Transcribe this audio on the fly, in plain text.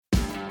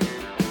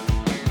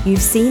You've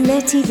seen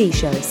their TV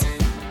shows.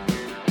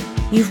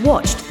 You've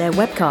watched their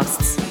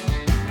webcasts.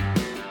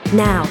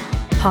 Now,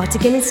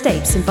 Hartigan and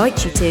Stapes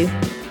invite you to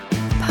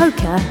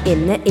Poker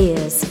in the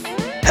Ears.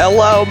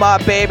 Hello, my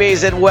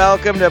babies, and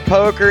welcome to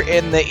Poker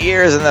in the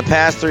Ears. In the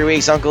past 3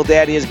 weeks, Uncle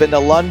Daddy has been to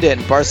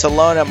London,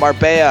 Barcelona,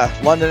 Marbella,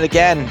 London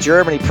again,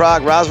 Germany,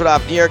 Prague,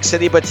 Roswithoff, New York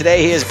City, but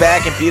today he is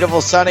back in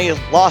beautiful, sunny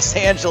Los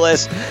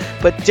Angeles.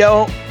 But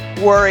don't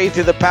worry,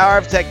 through the power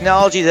of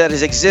technology that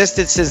has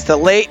existed since the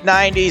late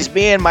 90s,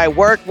 me and my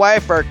work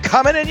wife are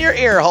coming in your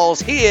ear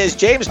holes. He is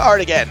James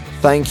Hartigan.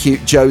 Thank you,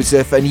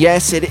 Joseph. And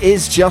yes, it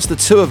is just the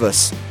two of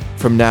us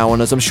from now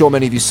on. As I'm sure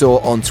many of you saw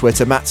on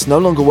Twitter, Matt's no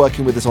longer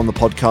working with us on the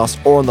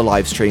podcast or on the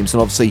live streams,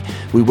 and obviously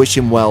we wish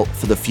him well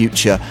for the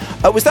future.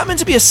 Was that meant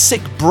to be a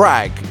sick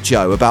brag,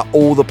 Joe, about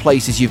all the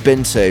places you've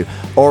been to,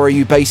 or are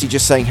you basically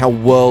just saying how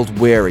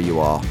world-weary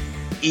you are?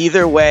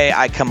 Either way,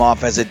 I come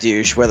off as a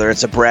douche, whether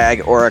it's a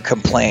brag or a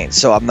complaint,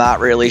 so I'm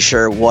not really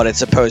sure what it's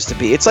supposed to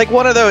be. It's like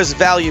one of those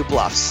value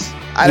bluffs.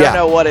 I don't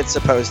know what it's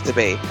supposed to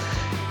be.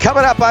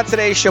 Coming up on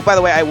today's show, by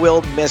the way, I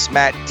will miss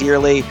Matt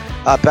dearly.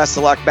 Best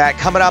of luck, Matt.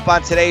 Coming up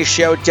on today's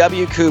show,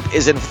 WCOOP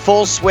is in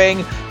full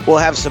swing. We'll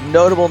have some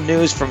notable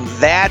news from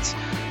that.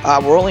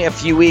 We're only a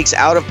few weeks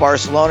out of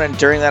Barcelona, and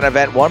during that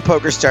event, one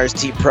PokerStars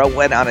Team Pro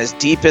went on his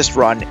deepest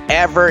run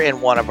ever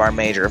in one of our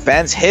major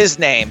events. His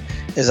name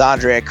is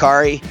Andre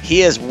Akari.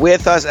 He is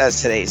with us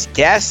as today's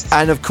guest.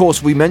 And of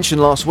course, we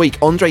mentioned last week,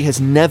 Andre has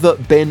never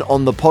been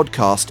on the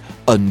podcast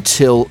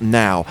until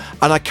now.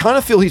 And I kind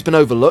of feel he's been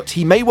overlooked.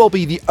 He may well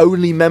be the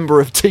only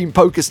member of Team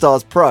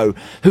PokerStars Pro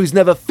who's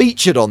never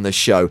featured on this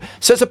show.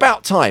 So it's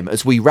about time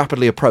as we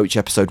rapidly approach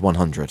episode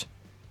 100.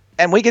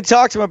 And we could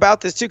talk to him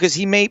about this, too, because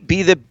he may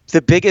be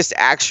the biggest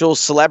actual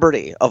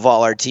celebrity of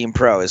all our Team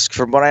Pros.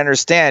 From what I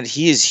understand,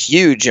 he is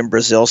huge in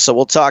Brazil, so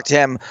we'll talk to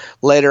him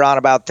later on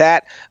about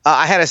that.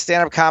 I had a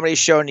stand-up comedy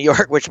show in New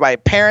York, which my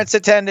parents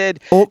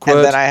attended. Awkward.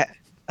 And then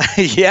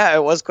yeah,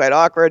 it was quite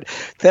awkward.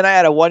 Then I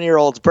had a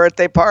 1-year-old's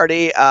birthday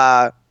party.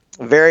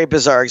 Very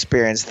bizarre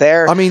experience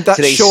there. I mean,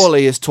 that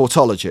surely is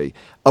tautology.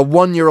 A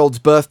 1-year-old's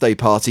birthday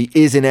party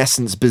is in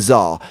essence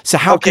bizarre. So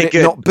how can it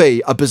not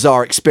be a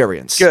bizarre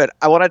experience? Good.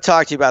 I want to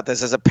talk to you about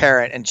this as a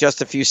parent in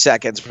just a few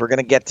seconds. We're going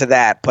to get to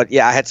that. But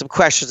yeah, I had some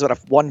questions about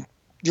a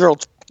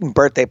 1-year-old's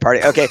birthday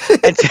party. Okay.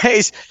 And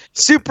today's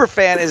super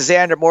fan is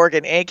Xander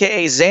Morgan,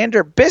 a.k.a.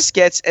 Xander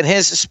Biscuits, and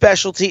his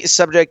specialty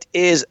subject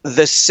is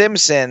The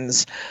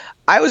Simpsons.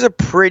 I was a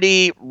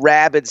pretty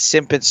rabid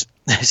Simpsons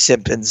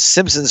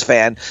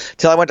fan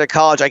till I went to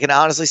college. I can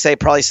honestly say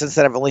probably since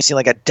then I've only seen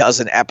like a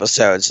dozen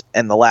episodes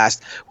in the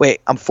last,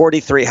 I'm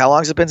 43. How long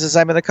has it been since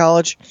I've been to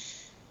college?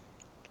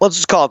 Let's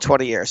just call it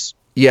 20 years.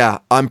 Yeah,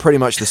 I'm pretty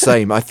much the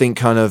same. I think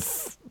kind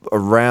of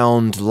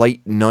around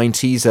late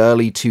 90s,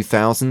 early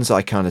 2000s,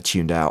 I kind of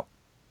tuned out.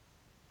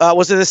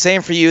 Was it the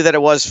same for you that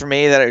it was for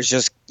me, that it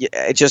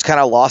just kind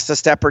of lost a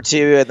step or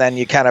two, and then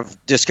you kind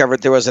of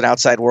discovered there was an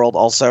outside world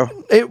also?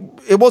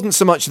 It wasn't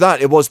so much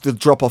that. It was the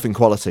drop-off in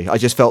quality. I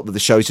just felt that the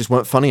shows just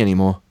weren't funny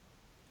anymore.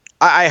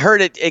 I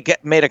heard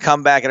it made a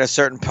comeback at a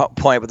certain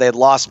point, but they had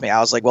lost me. I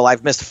was like, well,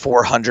 I've missed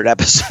 400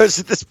 episodes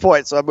at this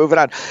point, so I'm moving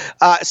on.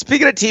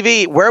 Speaking of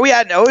TV, where are we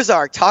at in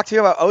Ozark? Talk to me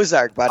about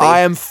Ozark, buddy. I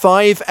am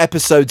 5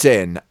 episodes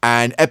in,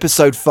 and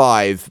episode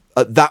 5,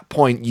 at that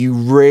point, you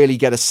really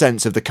get a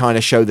sense of the kind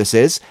of show this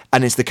is,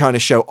 and it's the kind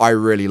of show I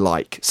really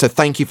like. So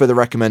thank you for the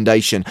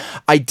recommendation.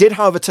 I did,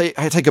 however,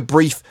 take a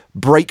brief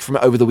break from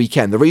it over the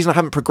weekend. The reason I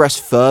haven't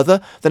progressed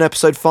further than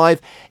episode 5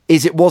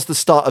 is it was the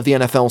start of the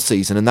NFL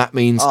season, and that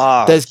means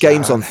there's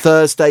games on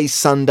Thursdays,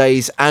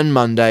 Sundays, and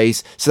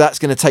Mondays, so that's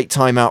going to take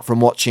time out from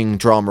watching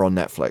drama on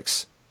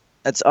Netflix.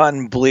 That's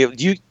unbelievable.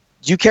 Do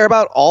you care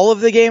about all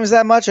of the games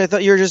that much? I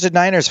thought you were just a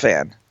Niners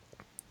fan.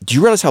 Do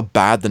you realize how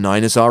bad the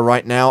Niners are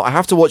right now? I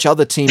have to watch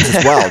other teams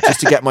as well just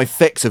to get my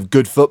fix of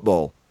good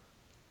football.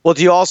 Well,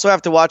 do you also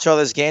have to watch all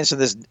those games from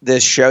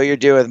this show you're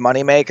doing with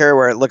Moneymaker,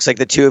 where it looks like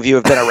the two of you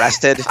have been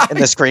arrested in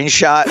the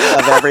screenshot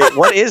of every?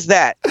 What is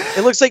that?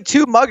 It looks like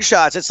 2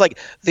 mugshots. It's like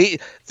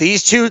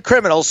these 2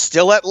 criminals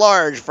still at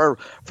large for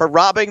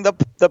robbing the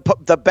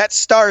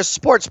BetStars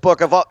sportsbook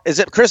of all. Is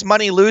it Chris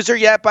Money loser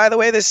yet? By the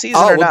way, this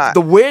season or not?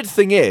 The weird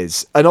thing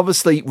is, and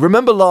obviously,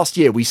 remember last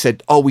year we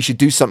said, we should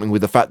do something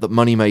with the fact that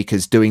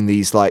Moneymaker's doing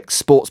these like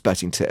sports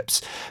betting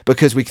tips,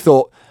 because we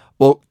thought,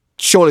 well,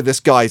 surely this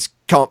guy's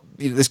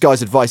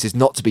advice is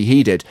not to be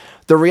heeded.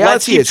 The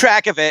reality is,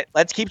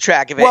 let's keep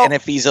track of it. Well, and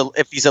if he's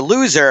a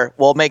loser,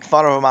 we'll make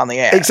fun of him on the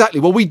air. Exactly.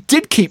 Well, we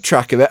did keep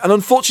track of it, and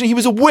unfortunately he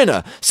was a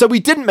winner. So we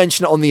didn't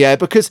mention it on the air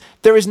because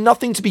there is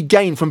nothing to be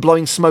gained from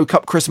blowing smoke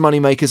up Chris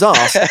Moneymaker's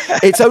ass.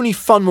 It's only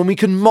fun when we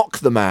can mock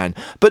the man.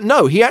 But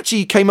no, he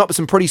actually came up with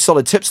some pretty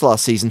solid tips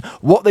last season.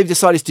 What they've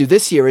decided to do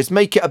this year is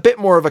make it a bit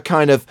more of a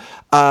kind of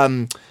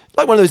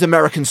like one of those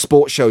American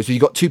sports shows where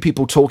you've got 2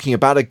 people talking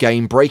about a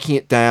game, breaking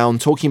it down,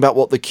 talking about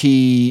what the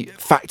key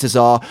factors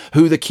are,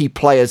 who the key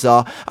players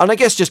are, and I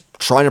guess just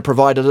trying to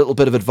provide a little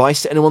bit of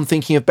advice to anyone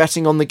thinking of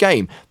betting on the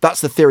game. That's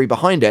the theory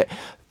behind it.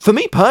 For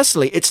me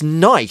personally, it's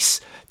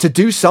nice to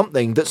do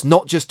something that's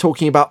not just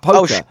talking about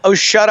poker. Oh,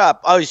 shut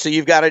up. Oh, so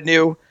you've got a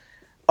new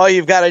Oh,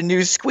 you've got a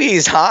new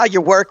squeeze, huh?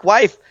 Your work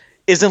wife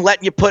isn't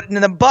letting you put it in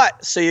the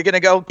butt, so you're going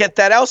to go get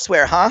that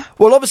elsewhere, huh?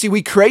 Well, obviously,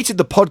 we created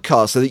the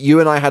podcast so that you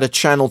and I had a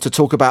channel to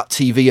talk about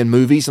TV and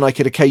movies, and I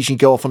could occasionally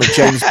go off on a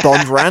James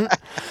Bond rant.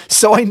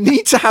 So I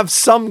need to have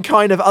some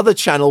kind of other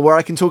channel where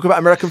I can talk about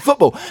American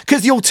football.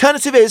 Because the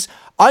alternative is,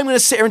 I'm going to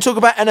sit here and talk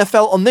about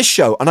NFL on this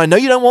show, and I know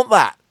you don't want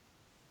that.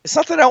 It's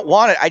not that I don't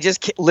want it. I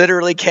just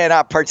literally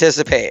cannot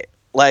participate.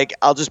 Like,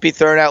 I'll just be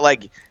throwing out,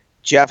 like,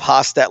 Jeff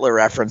Hostetler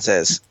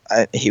references.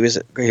 He was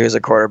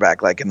a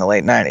quarterback, like, in the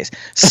late 90s.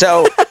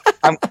 So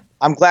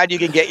I'm glad you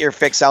can get your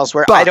fix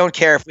elsewhere. But I don't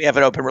care if we have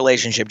an open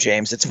relationship,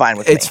 James. It's fine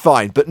with me. It's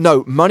fine. But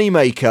no,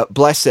 Moneymaker,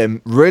 bless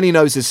him, really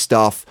knows his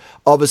stuff,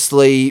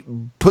 obviously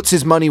puts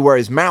his money where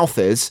his mouth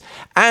is.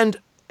 And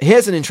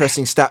here's an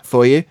interesting stat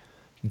for you.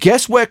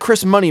 Guess where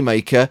Chris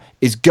Moneymaker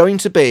is going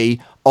to be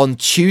on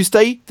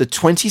Tuesday, the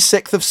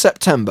 26th of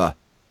September?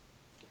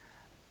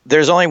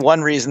 There's only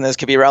one reason this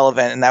could be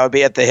relevant, and that would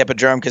be at the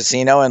Hippodrome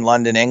Casino in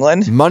London,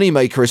 England.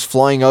 Moneymaker is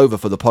flying over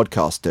for the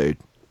podcast, dude.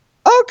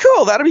 Oh,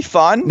 cool. That'll be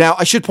fun. Now,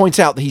 I should point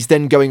out that he's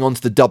then going on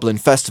to the Dublin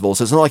Festival,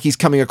 so it's not like he's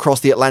coming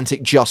across the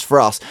Atlantic just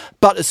for us.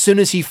 But as soon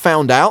as he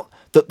found out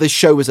that this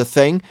show was a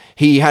thing,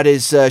 he had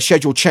his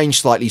schedule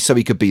changed slightly so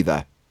he could be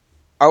there.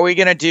 Are we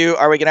gonna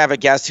have a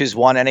guest who's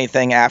won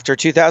anything after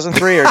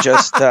 2003, or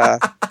just?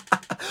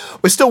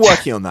 We're still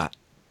working on that.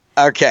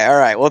 Okay, all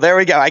right. Well, there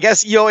we go. I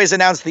guess you always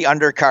announce the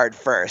undercard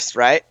first,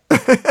 right?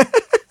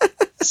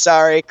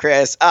 Sorry,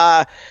 Chris.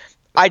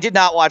 I did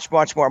not watch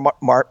much more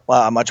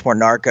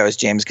Narcos,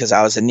 James, because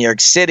I was in New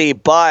York City,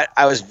 but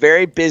I was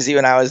very busy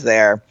when I was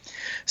there.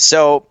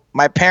 So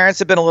my parents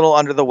have been a little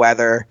under the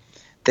weather.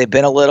 They've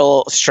been a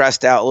little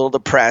stressed out, a little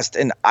depressed,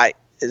 and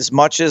as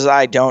much as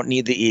I don't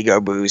need the ego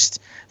boost,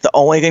 the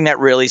only thing that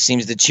really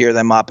seems to cheer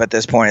them up at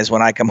this point is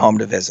when I come home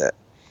to visit.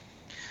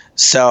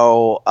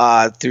 So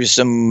through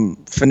some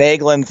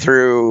finagling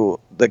through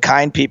the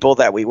kind people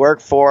that we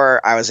work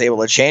for, I was able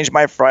to change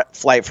my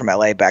flight from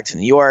LA back to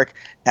New York,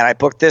 and I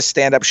booked this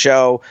stand-up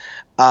show.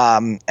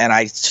 And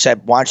I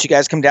said, why don't you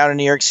guys come down to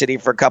New York City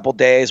for a couple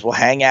days? We'll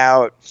hang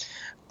out.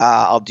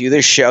 I'll do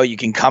this show. You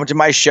can come to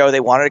my show. They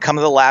wanted to come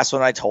to the last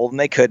one. I told them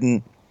they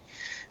couldn't.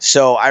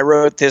 So I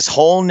wrote this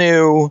whole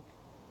new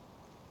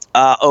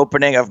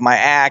opening of my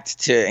act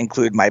to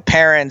include my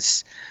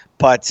parents.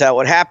 But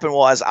what happened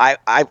was I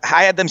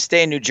had them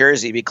stay in New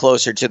Jersey, be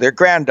closer to their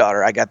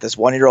granddaughter. I got this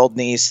 1-year-old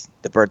niece.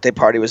 The birthday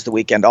party was the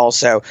weekend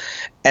also.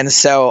 And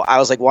so I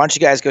was like, why don't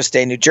you guys go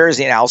stay in New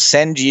Jersey, and I'll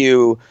send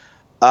you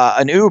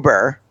an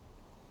Uber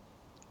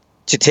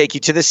to take you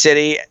to the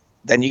city.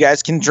 Then you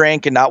guys can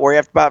drink and not worry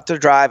about to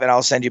drive, and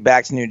I'll send you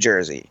back to New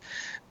Jersey.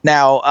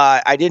 Now,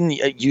 I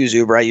didn't use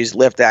Uber. I used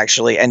Lyft,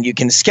 actually, and you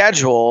can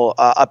schedule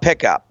a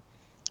pickup.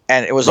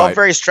 And it was all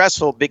very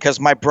stressful because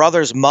my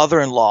brother's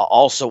mother-in-law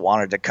also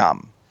wanted to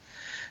come.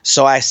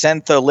 So I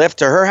sent the Lyft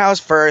to her house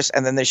first,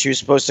 and then she was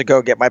supposed to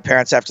go get my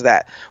parents after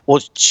that. Well,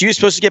 she was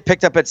supposed to get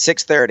picked up at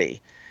 6:30.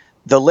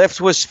 The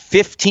Lyft was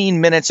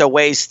 15 minutes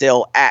away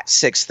still at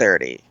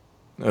 6:30.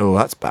 Oh,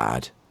 that's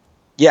bad.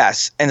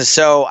 Yes. And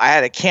so I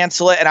had to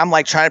cancel it, and I'm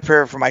like trying to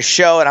prepare for my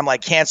show, and I'm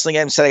like canceling it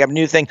and setting up a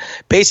new thing.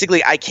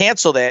 Basically, I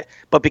canceled it,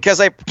 but because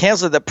I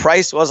canceled it, the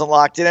price wasn't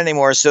locked in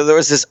anymore. So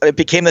it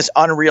became this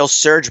unreal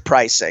surge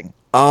pricing.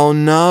 Oh,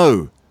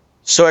 no.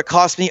 So it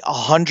cost me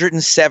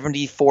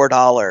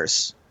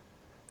 $174.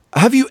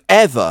 Have you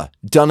ever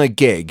done a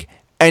gig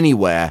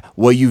anywhere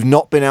where you've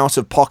not been out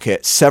of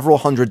pocket several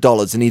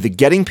 $100s in either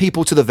getting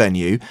people to the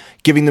venue,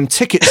 giving them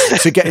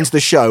tickets to get into the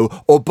show,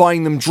 or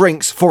buying them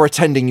drinks for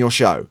attending your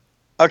show?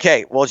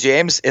 Okay, well,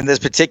 James, in this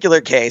particular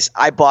case,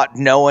 I bought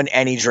no one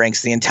any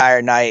drinks the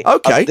entire night.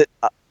 Okay.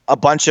 A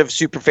bunch of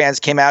super fans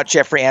came out.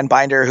 Jeffrey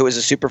Anbinder, who was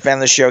a super fan of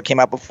the show, came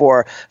out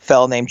before. A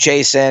fellow named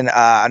Jason,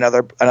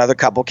 another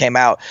couple came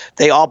out.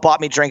 They all bought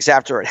me drinks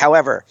afterward.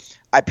 However,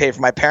 I paid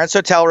for my parents'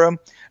 hotel room.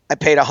 I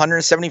paid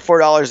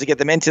 $174 to get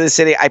them into the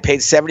city. I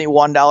paid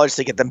 $71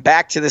 to get them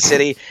back to the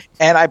city,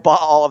 and I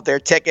bought all of their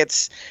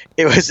tickets.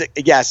 It was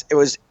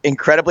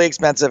incredibly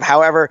expensive.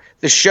 However,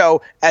 the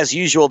show, as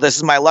usual, this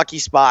is my lucky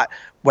spot,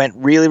 went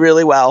really,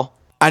 really well.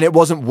 And it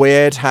wasn't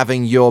weird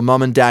having your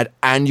mum and dad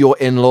and your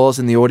in-laws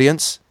in the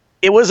audience?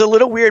 It was a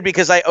little weird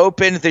because I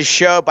opened the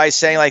show by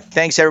saying, like,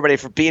 thanks everybody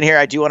for being here.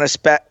 I do want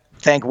to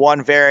thank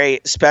one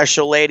very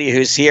special lady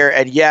who's here.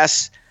 And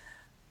yes,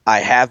 I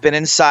have been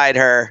inside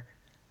her.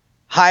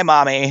 Hi,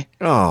 Mommy.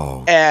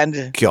 Oh,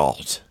 and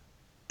God.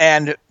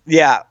 And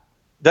yeah,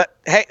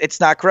 hey, it's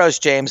not gross,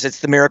 James. It's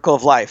the miracle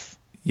of life.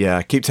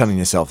 Yeah, keep telling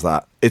yourself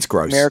that. It's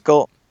gross. It's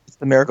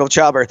the miracle of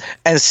childbirth.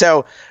 And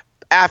so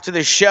after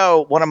the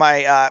show, one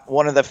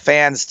of the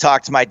fans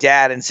talked to my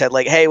dad and said,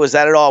 like, hey, was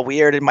that at all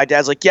weird? And my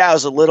dad's like, yeah, I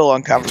was a little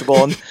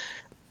uncomfortable.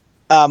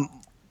 And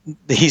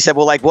he said,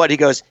 well, like what? He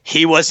goes,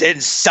 he was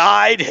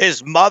inside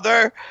his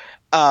mother.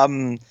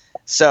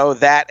 So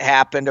that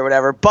happened or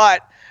whatever.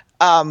 But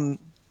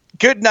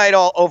good night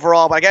all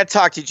overall. But I got to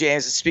talk to you,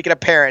 James. Speaking of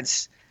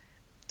parents,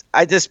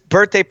 I just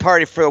birthday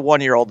party for a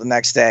 1-year-old the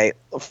next day.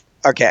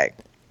 Okay.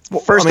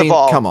 First of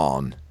all, come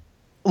on.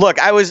 Look,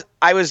 I was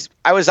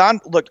on.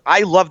 Look,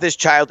 I love this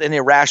child an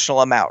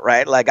irrational amount,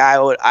 right? Like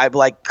I'm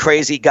like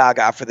crazy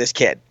gaga for this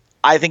kid.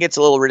 I think it's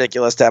a little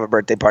ridiculous to have a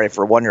birthday party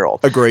for a 1-year-old.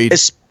 Agreed.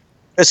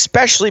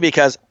 Especially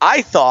because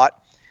I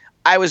thought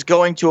I was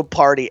going to a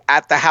party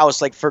at the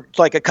house, like for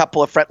like a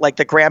couple of friends, like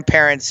the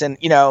grandparents, and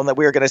that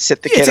we were going to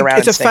sit the kid around.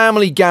 It's a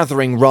family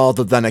gathering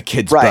rather than a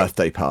kid's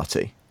birthday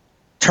party.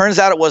 Turns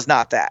out it was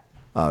not that.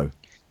 Oh.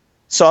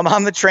 So I'm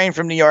on the train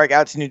from New York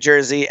out to New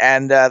Jersey,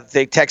 and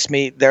they text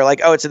me. They're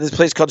like, "Oh, it's at this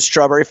place called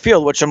Strawberry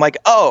Field," which I'm like,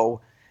 "Oh,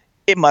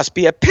 it must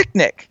be a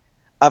picnic,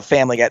 a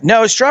family get."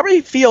 No,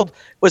 Strawberry Field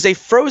was a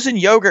frozen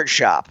yogurt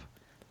shop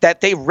that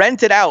they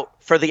rented out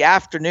for the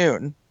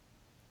afternoon.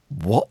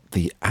 What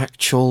the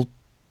actual?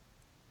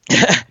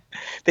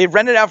 They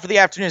rented out for the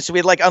afternoon, so we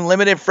had like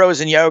unlimited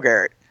frozen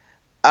yogurt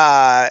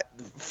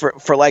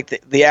for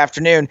like the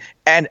afternoon.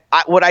 And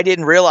what I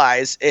didn't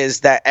realize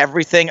is that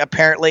everything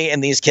apparently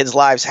in these kids'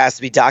 lives has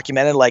to be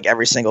documented, like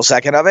every single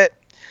second of it.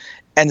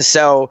 And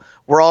so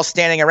we're all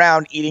standing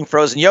around eating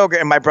frozen yogurt,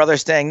 and my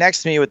brother's standing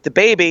next to me with the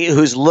baby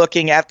who's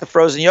looking at the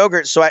frozen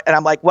yogurt. So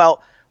I'm like,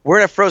 well, we're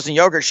in a frozen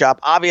yogurt shop.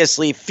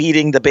 Obviously,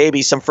 feeding the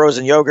baby some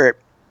frozen yogurt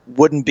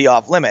wouldn't be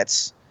off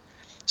limits.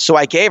 So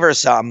I gave her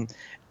some,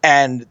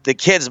 and the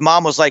kid's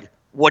mom was like,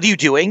 "What are you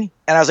doing?"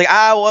 And I was like,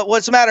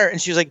 what's the matter? And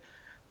she was like,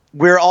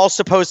 "We're all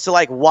supposed to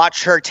like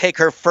watch her take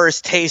her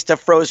first taste of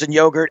frozen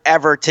yogurt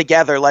ever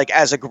together, like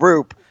as a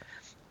group,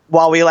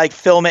 while we like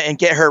film it and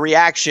get her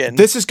reaction."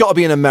 This has got to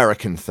be an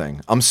American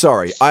thing. I'm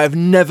sorry. I have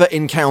never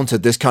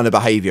encountered this kind of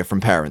behavior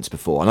from parents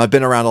before, and I've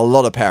been around a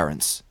lot of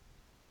parents.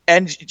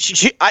 And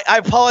I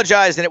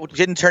apologize, and it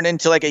didn't turn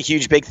into like a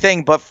huge big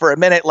thing, but for a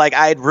minute, like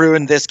I had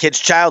ruined this kid's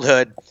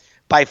childhood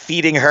by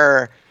feeding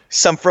her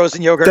some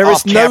frozen yogurt. There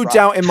is no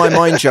doubt in my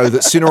mind, Joe,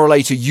 that sooner or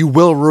later you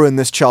will ruin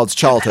this child's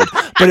childhood,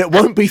 but it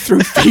won't be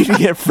through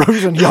feeding it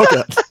frozen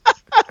yogurt.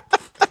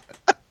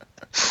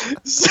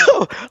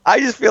 So I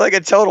just feel like a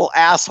total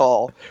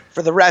asshole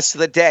for the rest of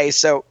the day.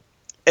 So,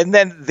 and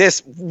then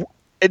this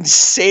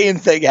insane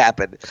thing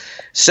happened.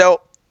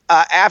 So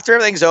after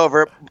everything's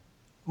over,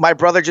 my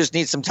brother just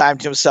needs some time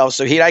to himself.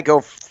 So he and I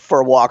go for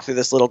a walk through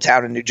this little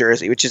town in New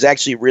Jersey, which is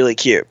actually really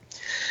cute.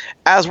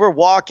 As we're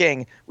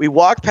walking, we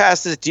walk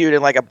past this dude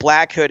in like a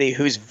black hoodie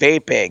who's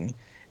vaping,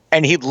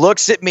 and he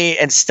looks at me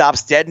and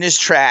stops dead in his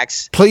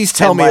tracks. Please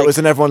tell me it was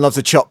an Everyone Loves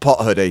a Chop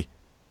Pot hoodie.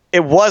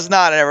 It was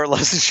not an Everyone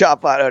Loves a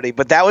Chop Pot hoodie,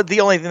 but that was the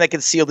only thing that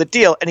could seal the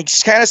deal. And he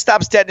just kind of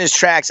stops dead in his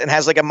tracks and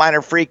has like a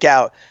minor freak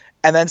out,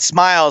 and then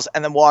smiles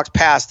and then walks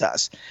past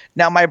us.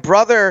 Now, my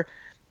brother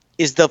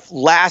is the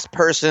last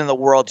person in the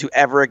world to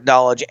ever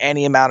acknowledge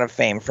any amount of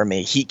fame from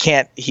me. He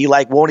didn't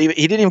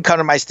even come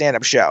to my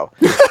stand-up show,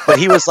 but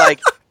he was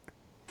like,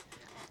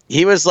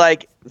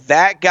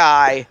 that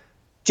guy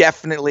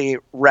definitely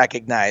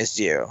recognized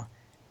you.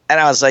 And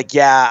I was like,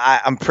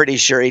 yeah, I'm pretty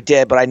sure he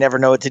did, but I never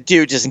know what to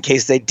do just in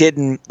case they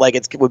didn't. Like,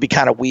 it would be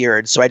kind of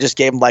weird. So I just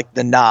gave him like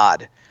the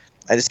nod.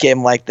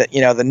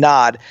 The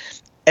nod.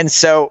 And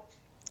so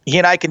he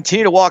and I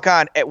continue to walk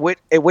on, at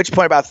which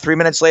point about 3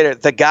 minutes later,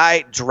 the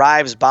guy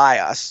drives by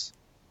us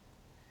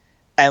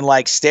and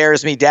like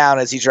stares me down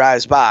as he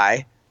drives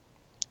by.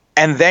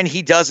 And then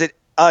he does it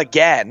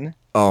again.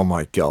 Oh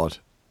my God.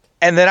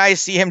 And then I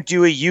see him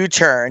do a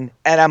U-turn,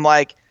 and I'm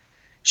like,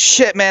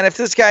 shit, man, if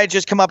this guy had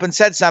just come up and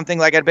said something,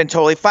 like I'd been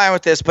totally fine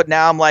with this, but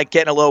now I'm like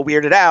getting a little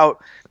weirded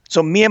out.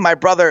 So me and my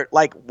brother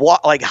like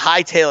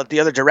hightail it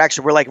the other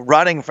direction. We're like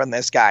running from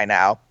this guy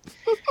now.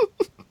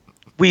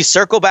 We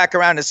circle back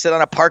around to sit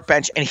on a park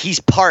bench, and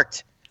he's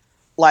parked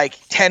like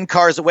 10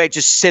 cars away,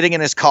 just sitting in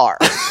his car.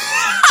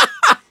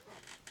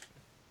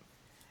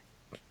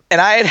 And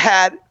I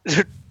had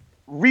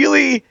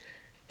really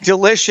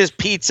delicious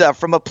pizza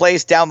from a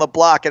place down the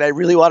block, and I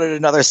really wanted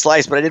another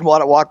slice, but I didn't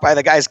want to walk by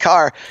the guy's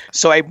car.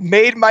 So I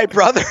made my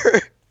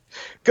brother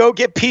go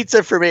get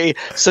pizza for me.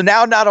 So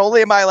now not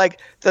only am I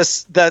like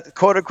the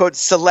quote unquote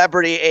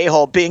celebrity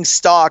a-hole being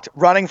stalked,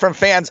 running from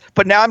fans,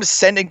 but now I'm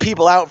sending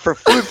people out for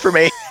food for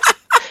me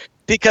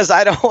because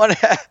I don't want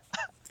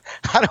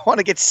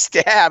to get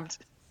stabbed.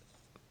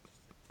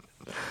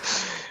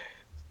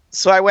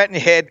 So I went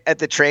and hid at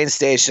the train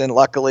station.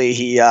 Luckily,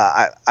 he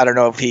I don't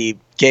know if he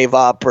gave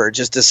up or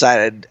just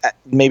decided,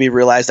 maybe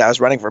realized I was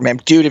running from him.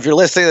 Dude, if you're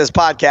listening to this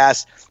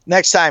podcast,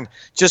 next time,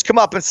 just come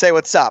up and say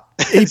what's up.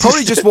 He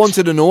probably just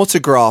wanted an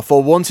autograph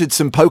or wanted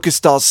some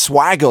PokerStars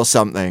swag or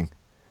something.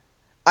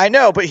 I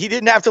know, but he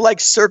didn't have to like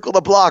circle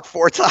the block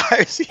 4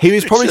 times. He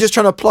was probably just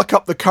trying to pluck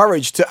up the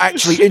courage to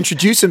actually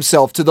introduce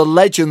himself to the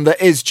legend that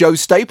is Joe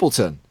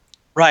Stapleton.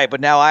 Right, but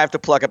now I have to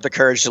pluck up the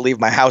courage to leave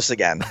my house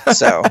again.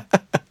 So,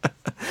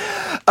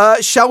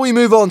 shall we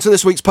move on to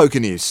this week's poker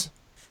news?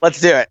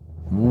 Let's do it.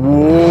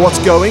 What's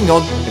going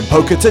on in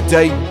poker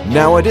today?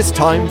 Now it is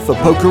time for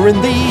Poker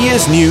in the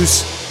Year's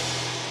news.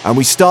 And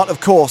we start, of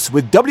course,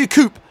 with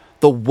WCOOP,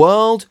 the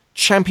World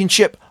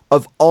Championship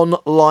of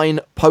Online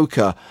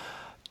Poker.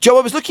 Joe,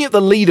 I was looking at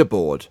the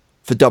leaderboard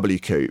for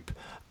WCOOP,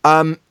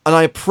 and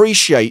I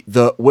appreciate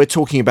that we're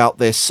talking about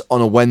this on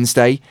a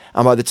Wednesday,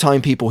 and by the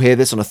time people hear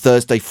this on a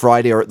Thursday,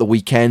 Friday, or at the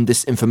weekend,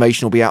 this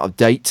information will be out of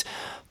date.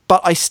 but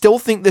I still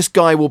think this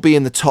guy will be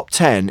in the top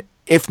 10,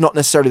 if not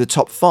necessarily the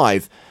top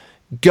 5.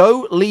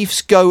 Go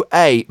Leafs Go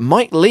A,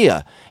 Mike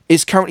Leah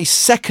is currently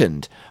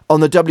second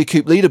on the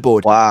WCOOP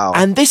leaderboard. Wow.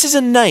 And this is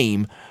a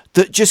name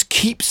that just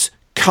keeps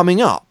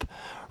coming up.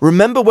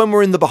 Remember when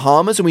we're in the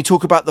Bahamas and we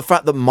talk about the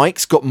fact that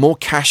Mike's got more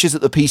cashes at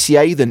the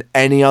PCA than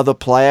any other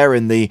player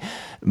in the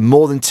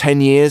more than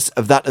 10 years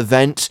of that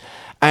event?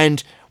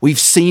 And we've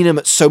seen him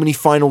at so many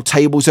final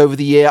tables over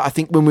the year. I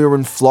think when we were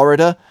in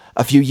Florida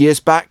a few years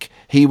back,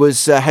 he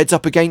was heads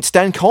up against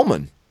Dan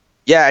Coleman.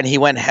 Yeah, and he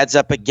went heads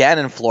up again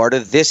in Florida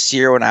this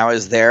year when I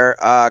was there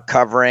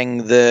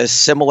covering the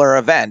similar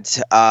event.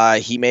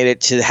 He made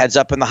it to heads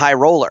up in the high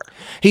roller.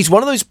 He's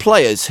one of those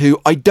players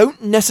who I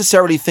don't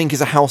necessarily think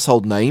is a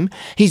household name.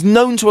 He's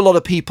known to a lot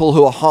of people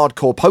who are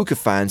hardcore poker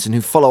fans and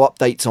who follow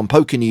updates on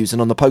Poker News and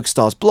on the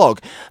PokerStars blog,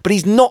 but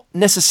he's not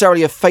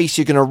necessarily a face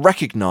you're going to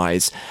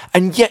recognize,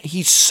 and yet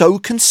he's so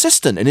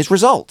consistent in his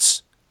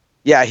results.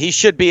 Yeah, he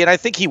should be, and I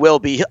think he will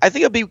be. I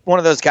think he'll be one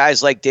of those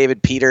guys like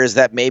David Peters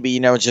that maybe,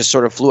 just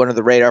sort of flew under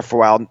the radar for a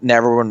while, and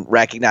everyone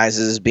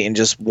recognizes as being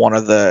just one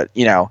of the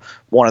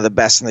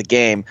best in the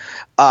game.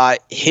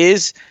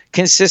 His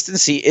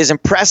consistency is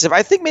impressive.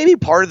 I think maybe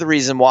part of the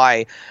reason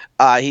why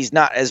he's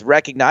not as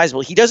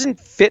recognizable, he doesn't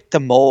fit the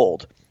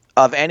mold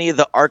of any of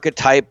the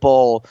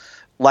archetypal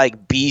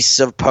beasts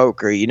of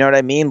poker. You know what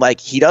I mean?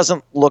 He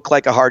doesn't look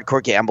like a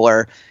hardcore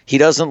gambler. He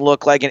doesn't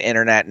look like an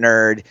internet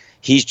nerd.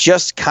 He's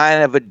just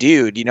kind of a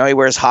dude. He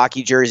wears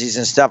hockey jerseys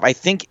and stuff. I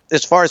think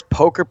as far as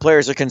poker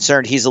players are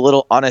concerned, he's a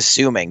little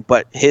unassuming,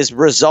 but his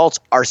results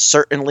are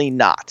certainly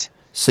not.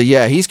 So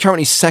yeah, he's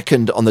currently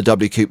second on the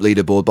WCOOP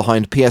leaderboard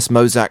behind P.S.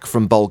 Mozak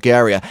from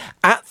Bulgaria.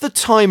 At the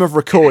time of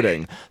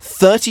recording,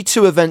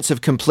 32 events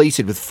have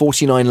completed with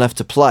 49 left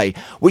to play,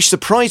 which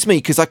surprised me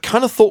because I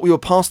kind of thought we were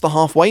past the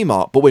halfway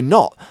mark, but we're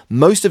not.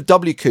 Most of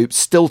WCOOP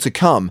still to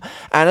come.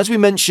 And as we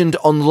mentioned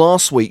on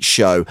last week's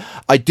show,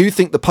 I do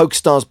think the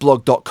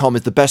PokerStarsBlog.com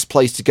is the best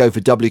place to go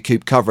for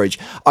WCOOP coverage.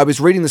 I was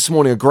reading this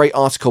morning a great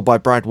article by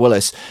Brad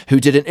Willis, who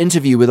did an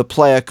interview with a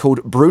player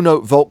called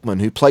Bruno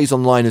Volkman, who plays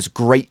online as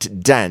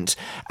Great Dant.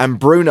 And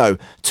Bruno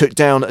took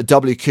down a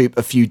WCOOP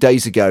a few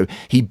days ago.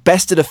 He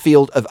bested a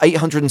field of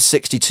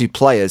 862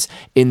 players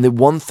in the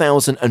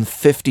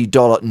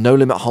 $1,050 No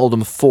Limit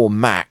Hold'em 4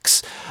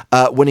 Max,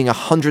 winning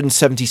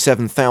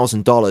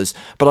 $177,000.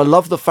 But I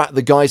love the fact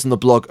the guys on the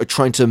blog are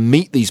trying to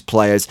meet these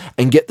players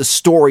and get the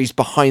stories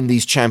behind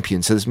these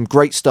champions. So there's some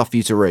great stuff for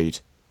you to read.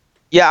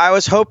 Yeah, I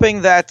was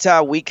hoping that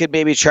we could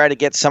maybe try to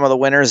get some of the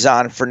winners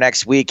on for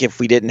next week if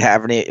we didn't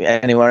have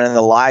anyone in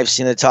the live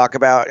scene to talk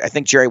about. I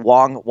think Jerry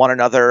Wong won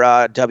another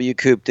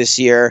WCOOP this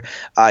year.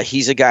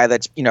 He's a guy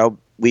that's,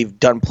 we've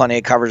done plenty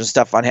of coverage and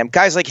stuff on him.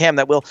 Guys like him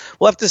that we'll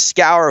have to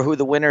scour who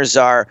the winners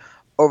are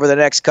over the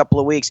next couple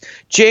of weeks.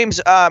 James,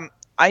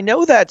 I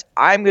know that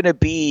I'm going to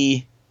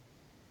be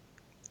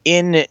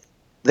in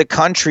the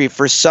country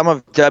for some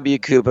of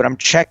WCOOP, but I'm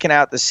checking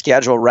out the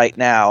schedule right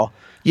now.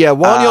 Yeah,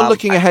 while you're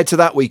looking ahead to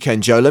that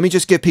weekend, Joe, let me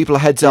just give people a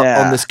heads up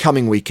on this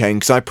coming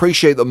weekend, because I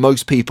appreciate that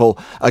most people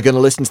are going to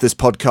listen to this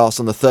podcast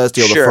on the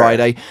Thursday or the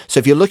Friday. So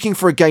if you're looking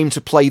for a game to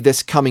play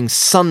this coming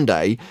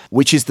Sunday,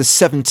 which is the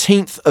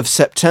 17th of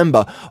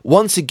September,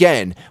 once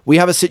again, we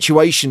have a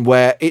situation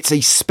where it's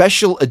a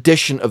special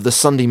edition of the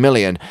Sunday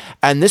Million,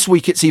 and this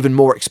week it's even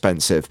more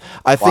expensive.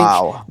 I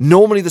think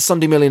normally the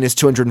Sunday Million is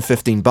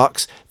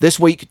 $215. This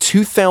week,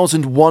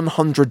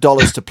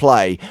 $2,100 to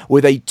play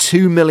with a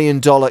 $2 million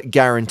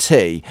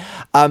guarantee.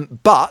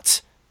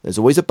 But there's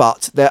always a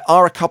but. There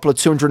are a couple of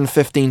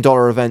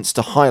 $215 events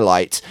to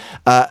highlight.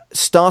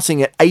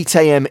 Starting at 8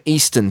 a.m.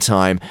 Eastern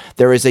Time,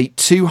 there is a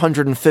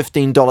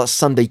 $215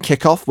 Sunday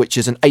Kickoff, which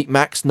is an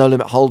 8-max No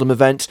Limit Hold'em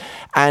event.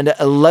 And at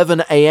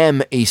 11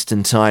 a.m.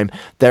 Eastern Time,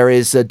 there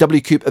is a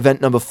WCOOP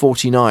event number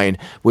 49,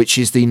 which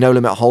is the No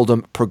Limit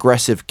Hold'em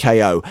Progressive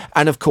KO.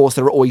 And of course,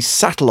 there are always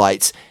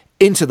satellites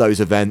into those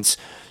events.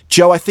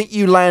 Joe, I think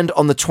you land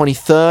on the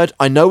 23rd.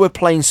 I know we're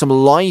playing some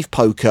live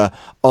poker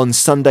on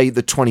Sunday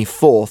the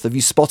 24th. Have you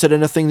spotted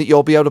anything that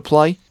you'll be able to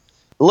play?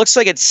 It looks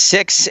like it's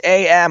 6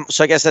 a.m.,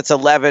 so I guess that's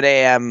 11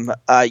 a.m.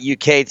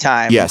 UK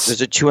time. Yes.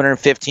 There's a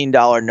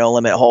 $215 No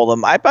Limit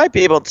Hold'em. I might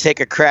be able to take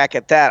a crack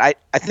at that.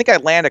 I think I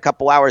land a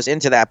couple hours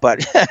into that,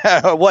 but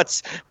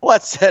what's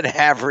an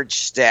average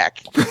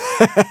stack?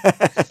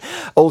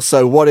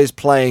 Also, what is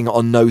playing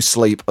on no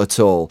sleep at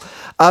all?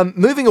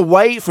 Moving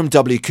away from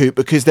WCOOP,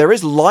 because there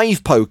is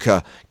live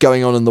poker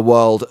going on in the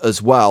world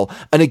as well.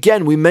 And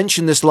again, we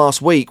mentioned this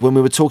last week when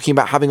we were talking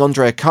about having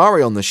Andre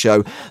Akari on the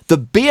show. The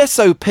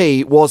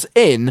BSOP was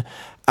in,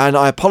 and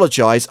I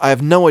apologise, I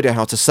have no idea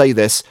how to say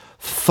this,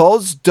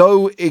 Foz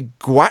do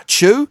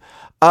Iguaçu.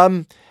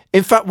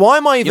 In fact, why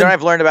am I even...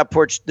 I've learned about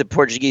the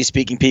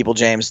Portuguese-speaking people,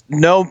 James.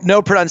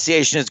 No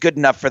pronunciation is good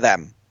enough for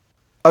them.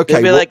 Okay.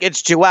 They'll be like,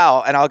 it's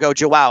Joao, and I'll go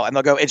Joao, and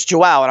they'll go, it's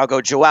Joao, and I'll go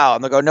Joao,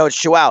 and they'll go, no, it's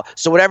Joao.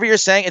 So whatever you're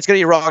saying, it's going to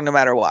be wrong no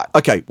matter what.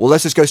 Okay, well,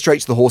 let's just go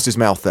straight to the horse's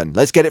mouth then.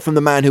 Let's get it from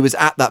the man who was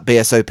at that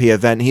BSOP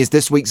event. He is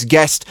this week's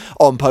guest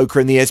on Poker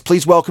in the Ears.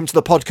 Please welcome to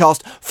the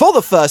podcast for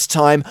the first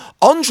time,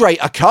 Andre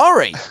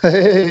Akari.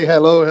 Hey,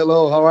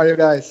 hello. How are you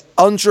guys?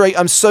 Andre,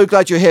 I'm so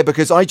glad you're here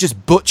because I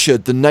just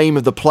butchered the name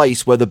of the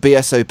place where the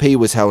BSOP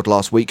was held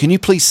last week. Can you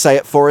please say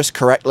it for us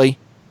correctly?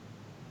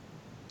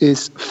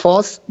 It's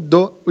Foz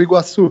do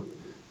Iguaçu.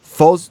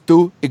 Foz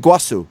do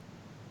Iguaçu.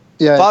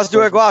 Yeah. Foz do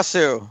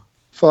Iguaçu.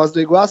 Foz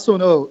do Iguaçu,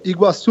 no,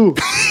 Iguaçu.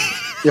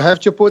 You have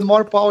to put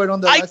more power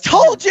on the I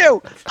told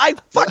you! I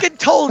fucking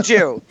told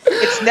you!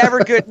 It's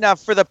never good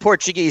enough for the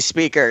Portuguese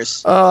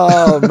speakers.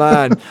 Oh,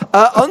 man.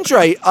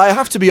 Andre, I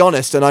have to be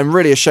honest, and I'm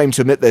really ashamed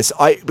to admit this,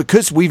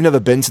 because we've never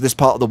been to this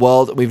part of the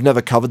world, and we've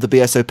never covered the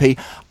BSOP,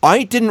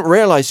 I didn't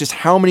realise just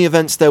how many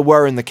events there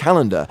were in the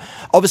calendar.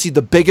 Obviously,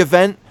 the big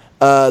event,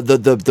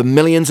 the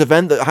Millions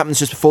event that happens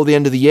just before the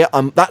end of the year,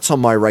 that's on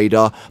my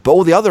radar. But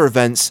all the other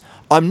events,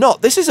 I'm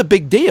not. This is a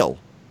big deal.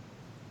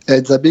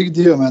 It's a big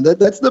deal, man.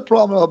 That's the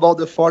problem about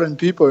the foreign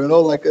people,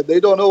 like they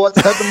don't know what's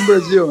happening in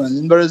Brazil, man.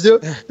 In Brazil,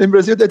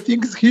 the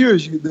thing is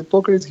huge. The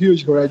poker is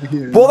huge right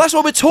here. Well, that's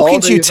what we're talking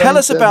to you. Tell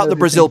us about the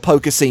Brazil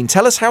poker scene.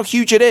 Tell us how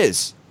huge it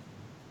is.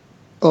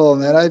 Oh,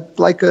 man,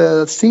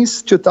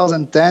 since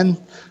 2010,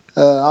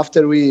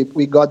 after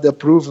we got the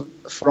approval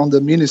from the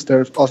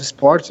Minister of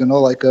Sports,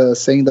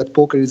 saying that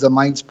poker is a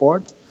mind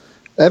sport,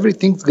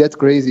 everything gets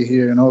crazy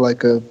here,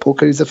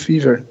 poker is a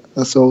fever.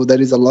 So there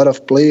is a lot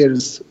of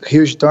players,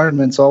 huge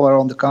tournaments all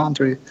around the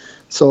country.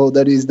 So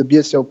there is the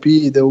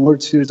BSLP, the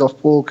World Series of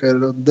Poker,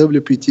 the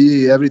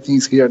WPT,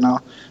 everything's here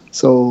now.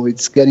 So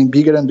it's getting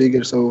bigger and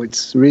bigger. So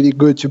it's really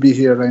good to be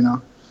here right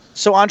now.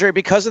 So, Andre,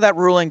 because of that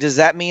ruling, does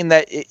that mean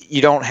that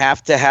you don't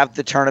have to have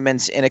the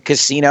tournaments in a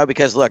casino?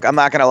 Because, look, I'm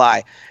not going to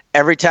lie.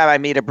 Every time I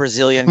meet a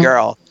Brazilian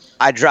girl,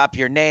 I drop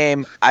your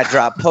name, I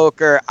drop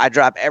poker, I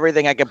drop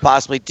everything I could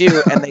possibly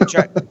do, and they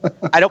try.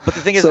 But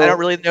the thing is, I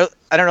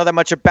don't know that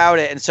much about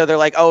it, and so they're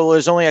like, oh, well,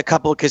 there's only a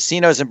couple of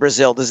casinos in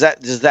Brazil. Does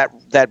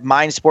that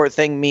mind sport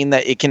thing mean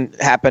that it can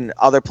happen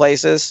other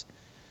places?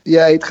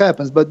 Yeah, it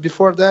happens. But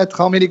before that,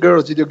 how many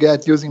girls did you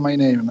get using my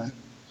name, man?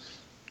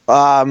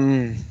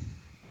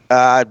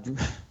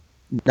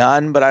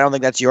 None, but I don't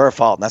think that's your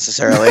fault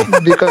necessarily.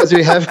 Because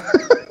we have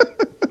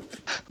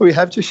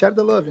to share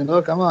the love,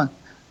 Come on.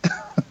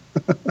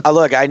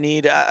 Look, I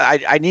need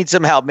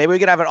some help. Maybe we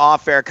can have an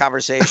off-air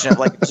conversation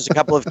of just a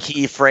couple of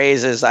key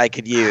phrases I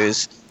could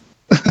use.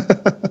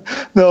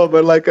 No,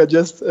 but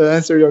just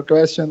answer your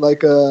question.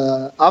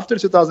 After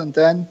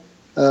 2010,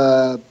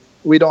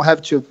 we don't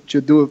have to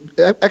do.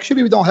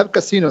 Actually, we don't have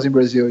casinos in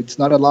Brazil. It's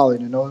not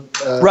allowed,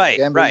 Right.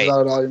 Gambling is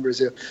not allowed in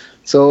Brazil.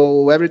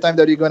 So every time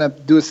that you're gonna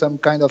do some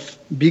kind of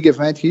big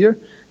event here,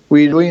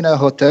 we do in a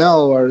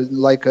hotel or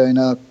in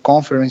a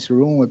conference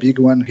room, a big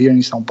one here in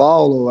São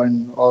Paulo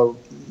or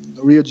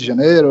Rio de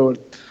Janeiro, or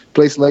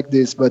place like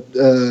this. But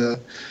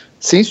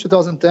since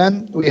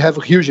 2010, we have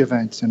huge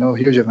events,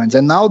 huge events.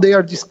 And now they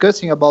are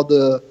discussing about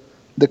the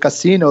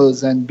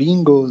casinos and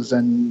bingos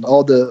and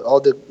all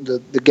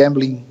the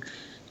gambling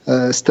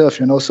stuff,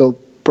 So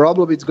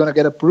probably it's going to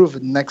get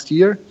approved next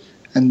year,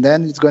 and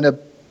then it's going to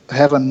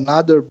have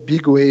another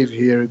big wave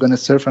here. We're going to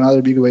surf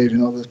another big wave,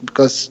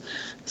 because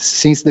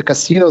since the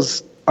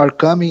casinos are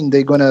coming,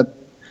 they're going to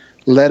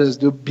let us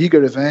do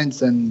bigger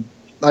events, and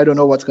I don't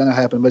know what's going to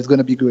happen, but it's going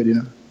to be good,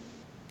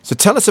 So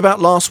tell us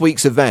about last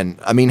week's event.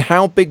 I mean,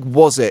 how big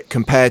was it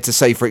compared to,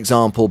 say, for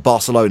example,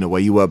 Barcelona,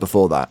 where you were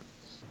before that?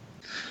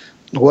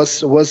 Was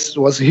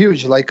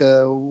huge.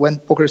 When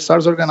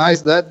PokerStars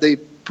organized that, they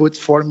put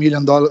 $4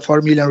 million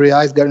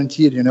reais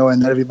guaranteed, and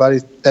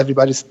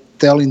everybody's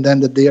telling them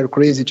that they are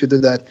crazy to do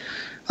that.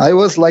 I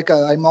was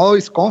I'm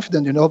always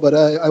confident, but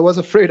I was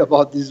afraid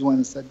about this one.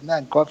 I said,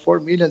 man, 4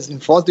 million in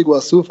Foz do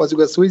Iguaçu. Foz do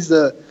Iguaçu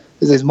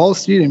is a small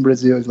city in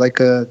Brazil.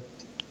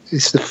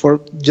 It's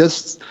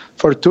just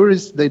for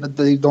tourists. They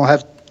don't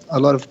have a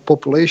lot of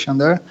population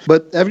there,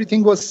 but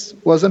everything was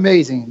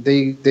amazing.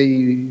 They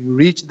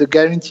reached the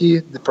guarantee,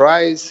 the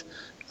prize.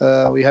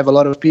 We have a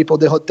lot of people.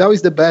 The hotel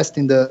is the best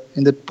in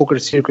the poker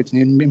circuit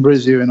in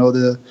Brazil.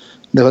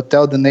 The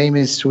hotel, the name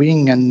is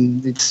Swing,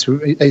 and it's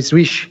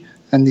Wish,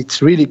 and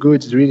it's really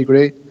good. It's really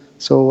great.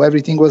 So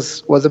everything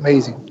was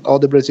amazing. All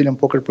the Brazilian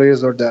poker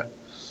players are there.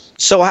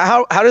 So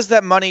how does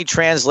that money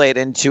translate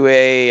into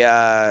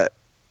a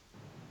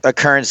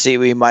currency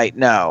we might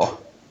know?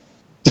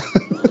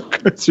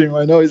 Currency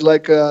I know is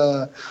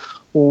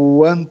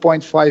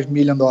 $1.5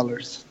 million.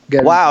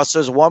 Guarantee. Wow, so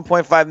it's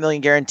 1.5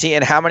 million guarantee.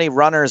 And how many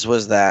runners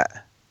was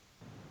that?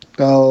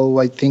 Oh,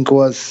 I think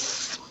I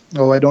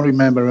don't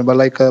remember,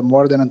 but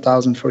more than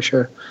 1,000 for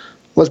sure. It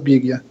was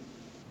big, yeah.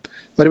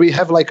 But we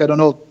have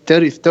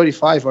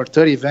 35 or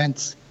 30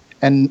 events,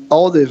 and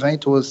all the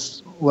event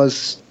was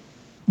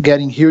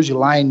getting huge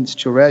lines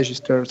to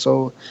register.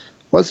 So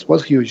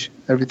was huge.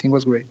 Everything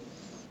was great.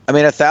 I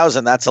mean,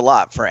 1,000, that's a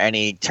lot for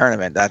any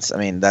tournament.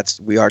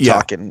 We are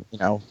talking,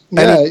 Yeah,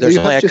 there's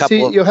you only have, a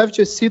couple of... you have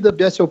to see the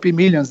BSOP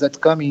Millions that's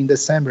coming in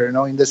December.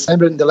 In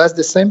the last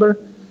December,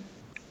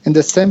 in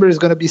December is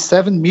going to be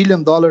 $7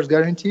 million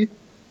guarantee,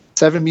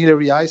 7 million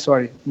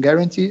reais,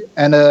 guarantee.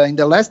 And in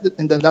the last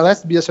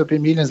BSOP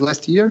Millions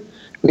last year,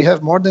 we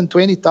have more than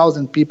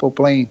 20,000 people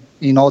playing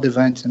in all the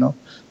events,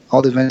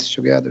 all the events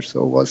together.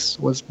 So it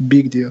was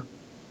big deal.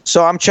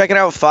 So I'm checking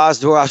out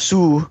Foz do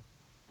Iguaçu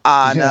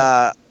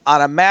on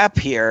a map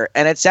here,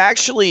 and it's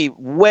actually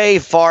way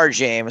far,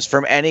 James,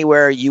 from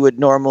anywhere you would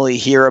normally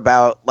hear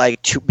about,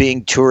 like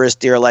being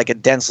touristy or like a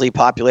densely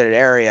populated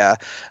area.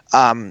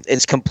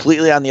 It's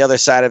completely on the other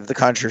side of the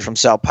country from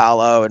Sao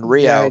Paulo and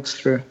Rio. Yeah, it's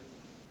true.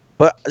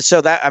 But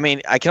so that,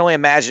 I can only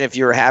imagine if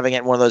you were having it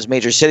in one of those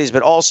major cities,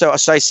 but also,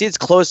 so I see it's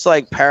close to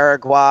like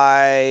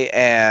Paraguay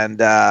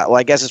and,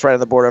 I guess it's right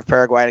on the border of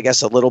Paraguay and I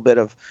guess a little bit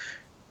of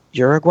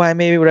Uruguay,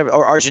 maybe, whatever,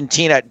 or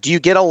Argentina. Do you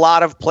get a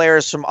lot of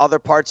players from other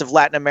parts of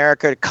Latin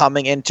America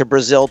coming into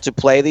Brazil to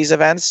play these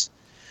events?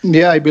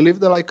 Yeah, I believe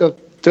that like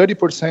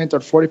 30% or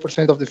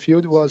 40% of the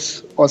field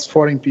was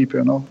foreign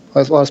people,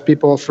 was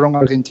people from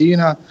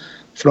Argentina,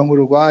 from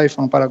Uruguay,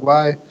 from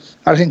Paraguay.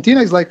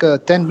 Argentina is like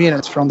 10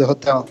 minutes from the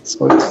hotel,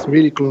 so it's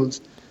really close.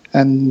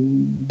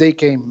 And they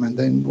came, and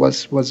then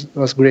was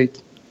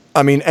great.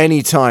 I mean,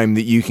 any time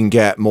that you can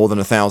get more than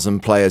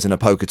 1,000 players in a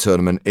poker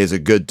tournament is a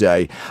good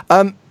day.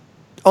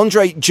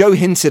 Andre, Joe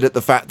hinted at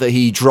the fact that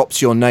he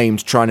drops your name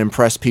to try and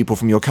impress people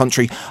from your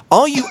country.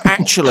 Are you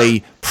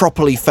actually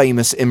properly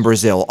famous in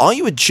Brazil? Are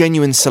you a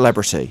genuine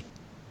celebrity?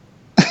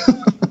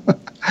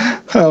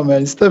 Oh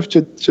man, it's tough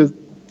to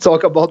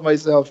talk about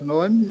myself.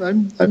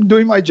 I'm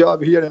doing my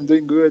job here. I'm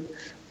doing good.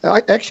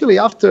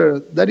 After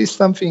that is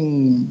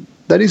something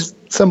that is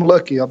some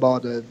lucky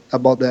about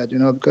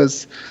that.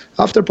 Because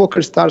after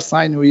PokerStars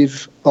signed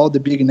with all the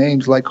big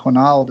names like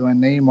Ronaldo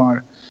and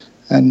Neymar,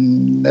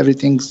 and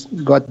everything's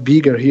got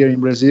bigger here in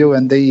Brazil,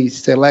 and they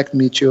select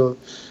me to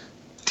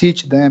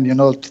teach them,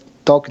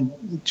 talking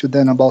to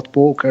them about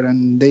poker,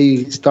 and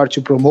they start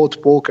to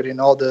promote poker in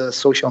all the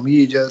social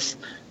medias,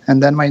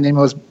 and then my name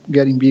was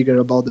getting bigger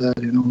about that.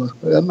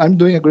 I'm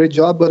doing a great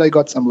job, but I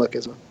got some luck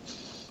as well.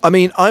 I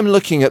mean, I'm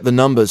looking at the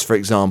numbers, for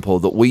example,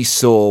 that we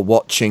saw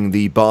watching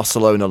the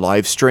Barcelona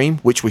live stream,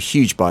 which were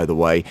huge, by the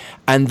way,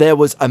 and there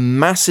was a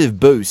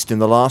massive boost in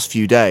the last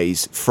few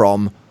days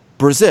from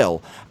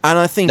Brazil. And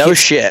I think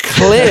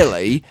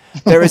clearly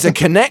there is a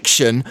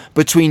connection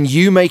between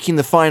you making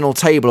the final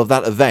table of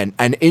that event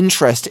and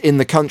interest in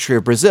the country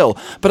of Brazil.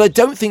 But I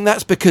don't think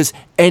that's because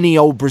any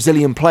old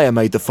Brazilian player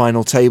made the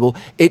final table.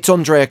 It's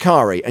Andre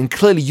Akari, and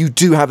clearly you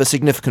do have a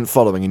significant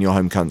following in your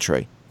home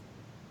country.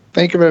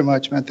 Thank you very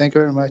much, man. Thank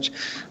you very much.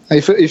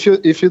 If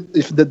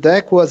the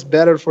deck was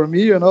better for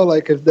me,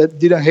 like if that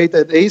didn't hate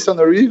that ace on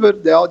the river,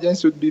 the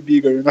audience would be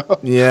bigger,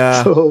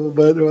 Yeah. So,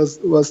 but it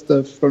was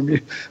tough for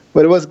me.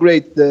 But it was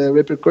great. The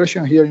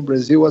repercussion here in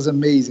Brazil was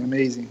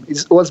amazing.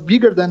 It was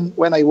bigger than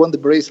when I won the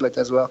bracelet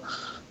as well.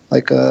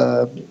 Like,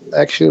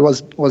 actually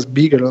was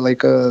bigger.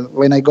 Like,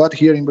 when I got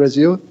here in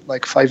Brazil,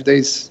 like 5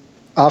 days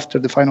after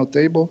the final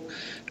table,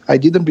 I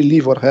didn't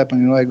believe what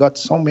happened. I got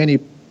so many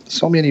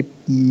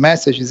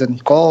messages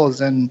and calls,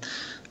 and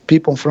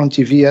people from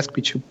TV asked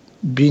me to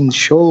be in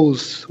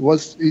shows.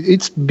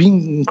 It's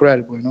been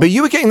incredible. But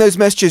you were getting those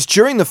messages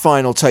during the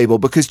final table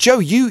because, Joe,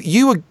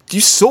 you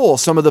saw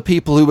some of the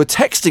people who were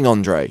texting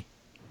Andre.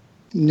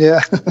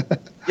 Yeah.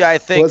 Yeah, I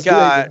think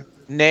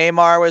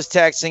Neymar was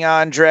texting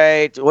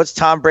Andre. What's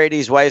Tom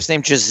Brady's wife's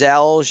name?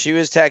 Giselle. She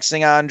was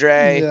texting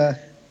Andre. Yeah.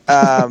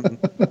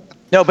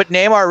 No, but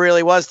Neymar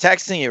really was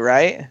texting you,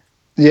 right?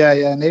 Yeah.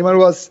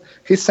 Neymar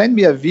he sent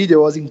me a video.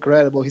 It was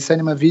incredible. He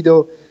sent him a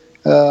video.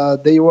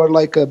 They were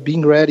like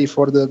being ready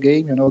for the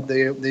game.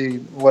 They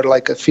were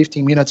like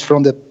 15 minutes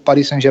from the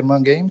Paris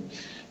Saint-Germain game.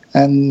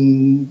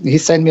 And he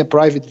sent me a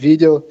private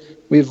video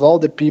with all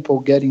the people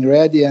getting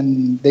ready,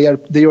 and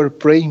they were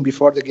praying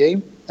before the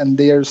game, and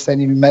they are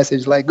sending me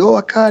message like, "Go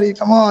Akari,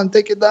 come on,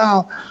 take it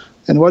down."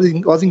 And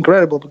it was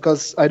incredible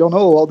because I don't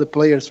know all the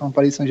players from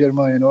Paris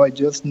Saint-Germain. I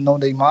just know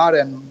Neymar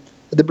and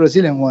the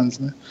Brazilian ones,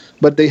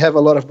 but they have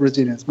a lot of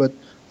Brazilians. But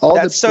all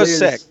That's the players,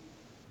 so sick.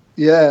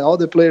 Yeah, all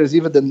the players,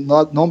 even the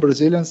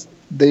non-Brazilians,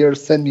 they are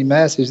sending me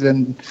messages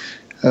and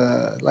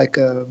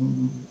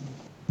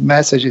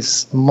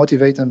messages,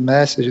 motivating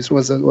messages.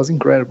 Was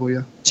incredible.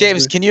 Yeah.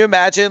 James, can you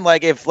imagine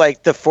if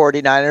the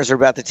 49ers are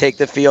about to take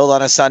the field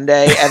on a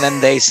Sunday and then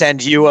they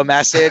send you a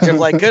message of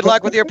good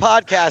luck with your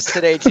podcast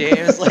today,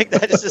 James?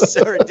 That is just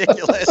so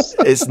ridiculous.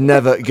 It's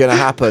never going to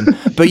happen.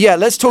 But yeah,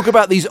 let's talk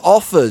about these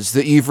offers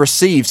that you've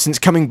received since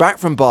coming back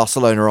from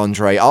Barcelona,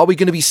 Andre. Are we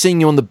going to be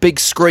seeing you on the big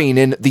screen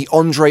in the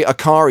Andre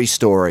Akari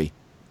story?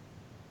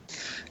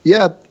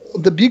 Yeah,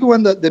 the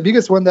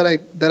biggest one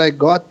that I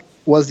got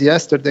was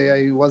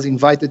yesterday. I was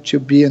invited to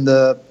be in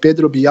the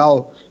Pedro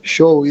Bial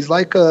show. It's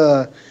like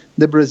the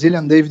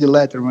Brazilian David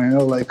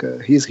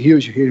Letterman, he's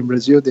huge here in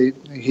Brazil.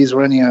 He's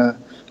running a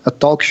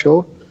talk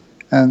show,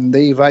 and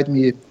they invited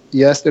me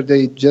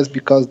yesterday just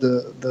because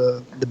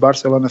the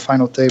Barcelona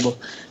final table.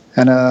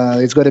 And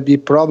it's going to be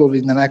probably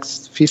in the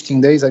next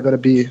 15 days. I'm going to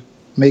be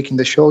making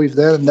the show with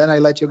them, and then I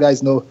let you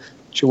guys know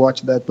to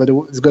watch that. But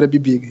it's going to be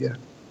big here.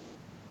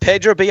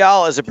 Pedro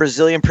Bial is a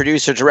Brazilian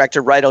producer,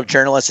 director, writer,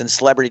 journalist, and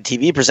celebrity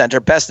TV presenter,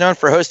 best known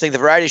for hosting the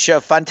variety show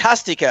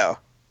Fantástico.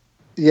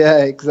 Yeah,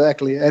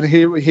 exactly. And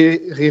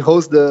he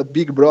hosts the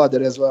Big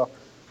Brother as well.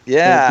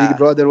 Yeah. The Big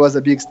Brother was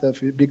a big stuff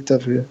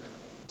here.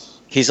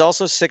 He's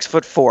also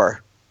 6'4".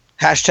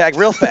 Hashtag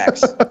real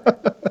facts.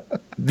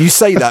 You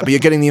say that, but you're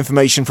getting the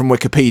information from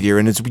Wikipedia,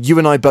 and as you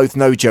and I both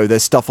know, Joe,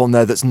 there's stuff on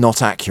there that's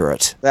not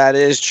accurate. That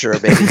is true,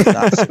 baby.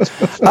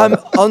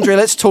 Andre,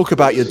 let's talk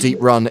about your deep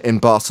run in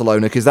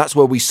Barcelona, because that's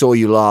where we saw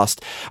you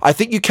last. I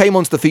think you came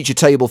onto the feature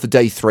table for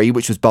day 3,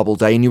 which was Bubble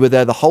Day, and you were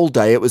there the whole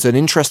day. It was an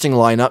interesting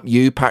lineup.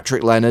 You,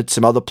 Patrick Leonard,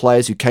 some other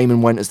players who came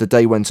and went as the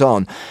day went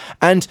on.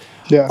 And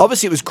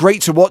obviously it was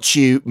great to watch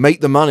you make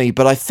the money,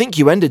 but I think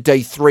you ended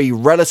day 3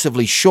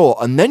 relatively short,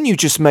 and then you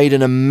just made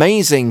an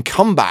amazing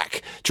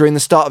comeback during the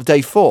start of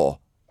day 4.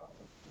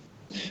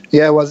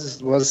 Yeah, it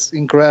was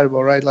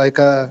incredible, right? Like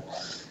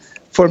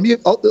for me,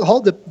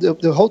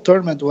 the whole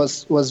tournament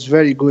was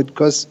very good,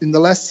 because in the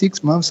last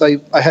 6 months I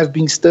have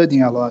been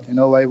studying a lot.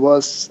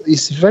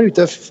 It's very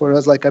tough for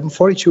us. Like, I'm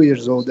 42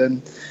 years old,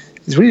 and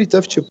it's really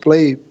tough to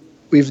play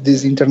with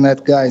these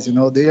internet guys.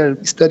 They are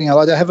studying a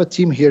lot. I have a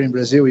team here in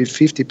Brazil with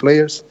 50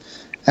 players,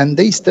 and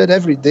they study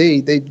every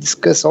day. They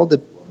discuss all the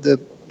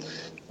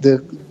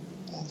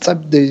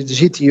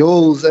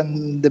GTOs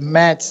and the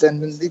maths,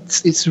 and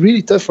it's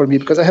really tough for me,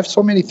 because I have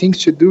so many things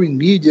to do in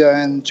media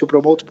and to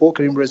promote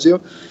poker in Brazil.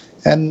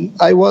 And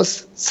I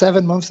was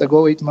 8 months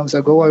ago,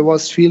 I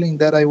was feeling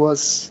that I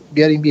was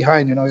getting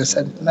behind. I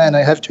said, man,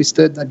 I have to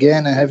study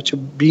again. I have to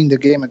be in the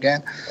game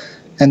again.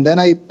 And then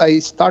I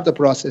start the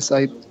process.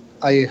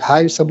 I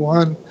hire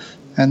someone,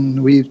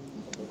 and we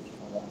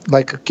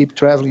keep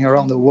traveling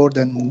around the world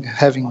and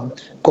having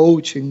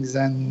coachings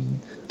and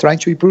trying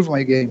to improve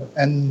my game.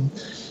 And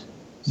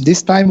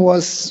this time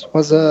was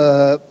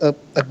a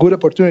good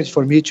opportunity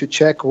for me to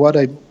check what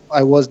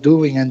I was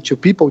doing, and to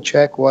people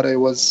check what I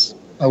was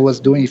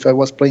doing, if I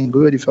was playing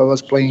good, if I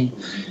was playing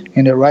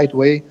in the right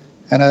way.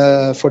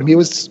 And for me,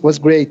 it was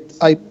great.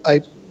 I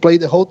played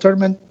the whole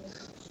tournament,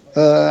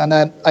 and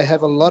I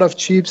have a lot of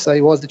chips. I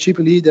was the chip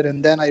leader,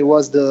 and then I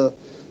was the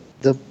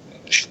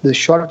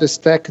shortest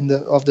stack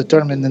of the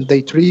tournament in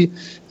day 3.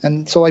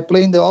 And so I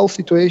played in all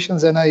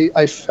situations, and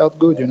I felt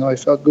good. I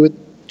felt good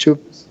to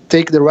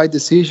take the right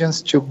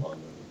decisions, to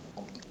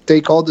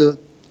take all the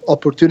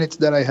opportunities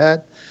that I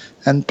had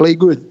and play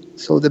good.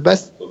 So the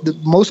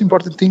most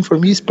important thing for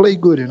me is play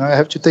good. I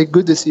have to take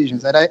good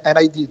decisions, and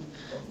I did.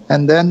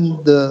 And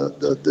then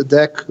the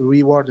deck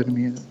rewarded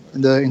me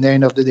in the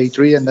end of the day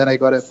 3, and then I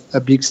got a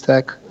big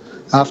stack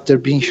after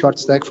being short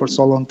stack for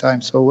so long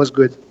time. So it was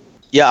good.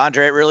 Yeah,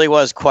 Andre, it really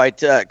was quite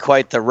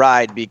the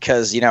ride,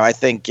 because I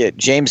think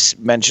James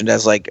mentioned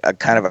as like a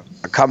kind of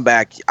a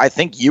comeback. I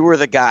think you were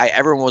the guy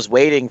everyone was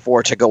waiting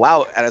for to go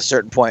out at a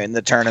certain point in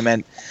the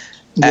tournament,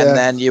 and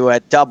then you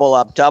had double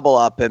up,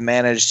 and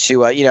managed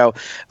to.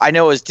 I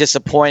know it was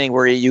disappointing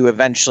where you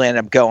eventually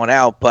ended up going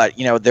out, but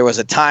there was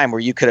a time where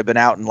you could have been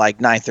out in like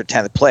 9th or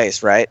 10th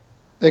place, right?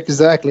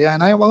 Exactly,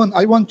 and I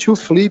won 2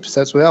 flips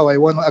as well. I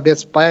won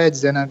against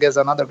Pads and against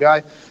another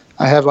guy.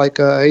 I have like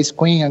ace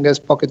queen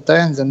against pocket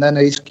tens, and then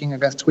ace king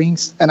against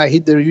queens, and I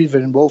hit the river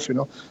in both.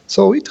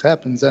 So it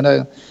happens, and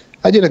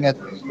I didn't get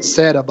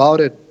sad about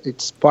it.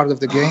 It's part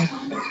of the game.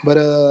 But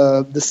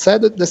the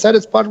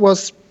saddest part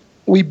was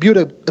we built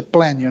a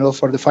plan,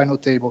 for the final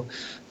table.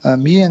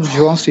 Me and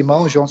João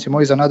Simão. João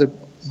Simão is another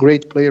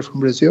great player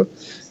from Brazil.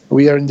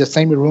 We are in the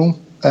same room,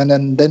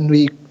 and then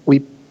we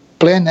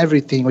plan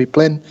everything. We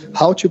plan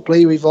how to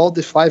play with all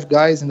the 5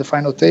 guys in the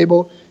final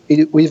table.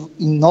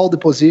 In all the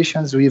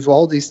positions, with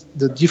all the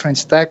different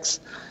stacks,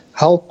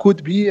 how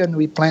could be, and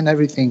we planned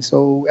everything.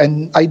 So,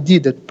 and I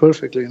did it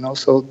perfectly,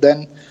 So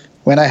then,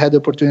 when I had the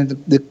opportunity,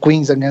 the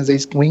queens against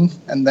ace queen,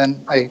 and then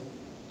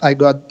I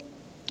got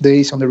the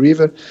ace on the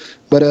river,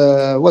 but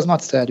it was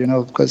not sad,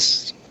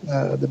 because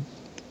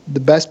the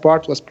best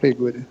part was play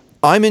good.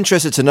 I'm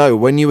interested to know,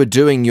 when you were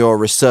doing your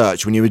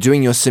research, when you were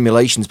doing your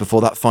simulations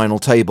before that final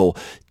table,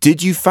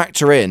 did you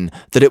factor in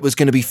that it was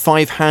going to be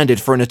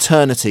 5-handed for an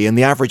eternity and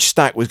the average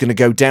stack was going to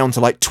go down to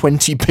like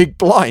 20 big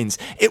blinds?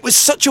 It was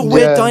such a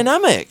weird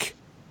dynamic.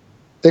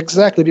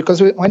 Exactly,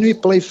 because when we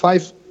play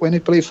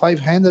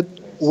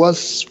 5-handed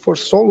was for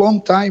so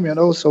long time,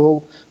 so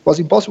it was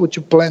impossible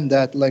to plan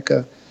that. Like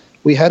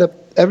we had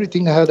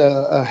everything had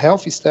a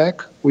healthy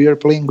stack. We are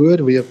playing good.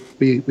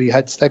 We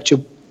had stack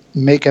to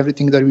make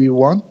everything that we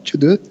want to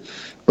do it,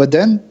 but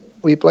then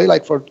we play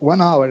like for 1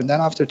 hour, and then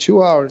after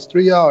 2 hours,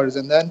 3 hours,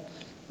 and then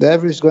the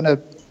average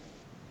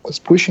was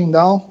pushing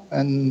down,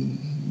 and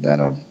then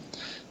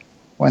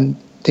when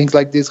things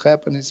like this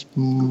happen,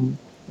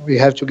 we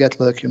have to get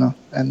luck, and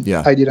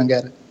I didn't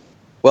get it.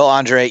 Well,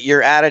 Andre,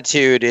 your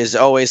attitude is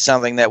always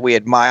something that we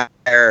admire.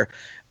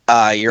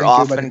 You're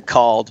often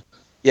called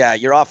Yeah,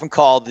 you're often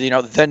called,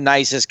 the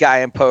nicest guy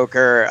in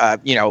poker,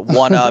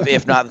 one of,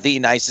 if not the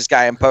nicest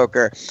guy in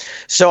poker.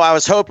 So I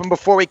was hoping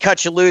before we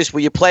cut you loose,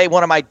 will you play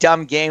one of my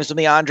dumb games with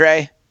me,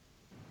 Andre?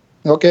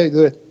 Okay,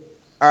 good.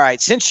 All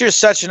right. Since you're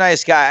such a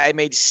nice guy, I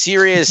made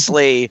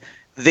seriously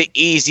the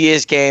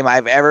easiest game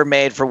I've ever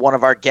made for one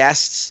of our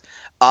guests.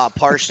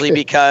 Partially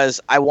because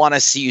I want to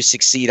see you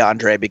succeed,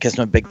 Andre, because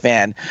I'm a big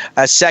fan.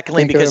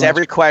 Secondly, because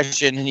every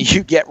question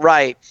you get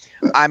right,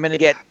 I'm going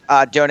to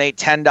donate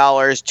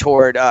 $10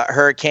 toward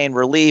hurricane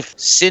relief.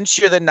 Since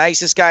you're the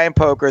nicest guy in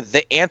poker,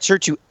 the answer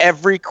to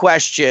every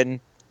question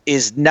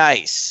is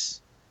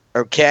nice.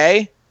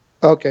 Okay?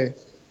 Okay.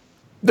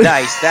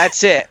 Nice.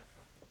 That's it.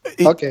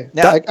 Okay.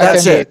 Now,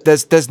 that's it.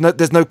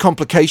 There's no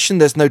complication.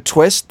 There's no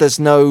twist. There's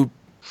no.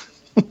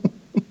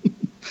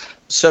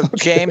 So,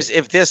 James,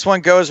 if this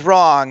one goes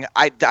wrong,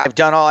 I've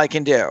done all I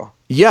can do.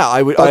 Yeah,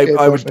 I would. Okay,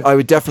 I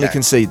would definitely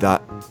concede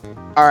that.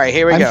 All right,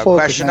 here we go.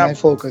 Question I'm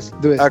focused.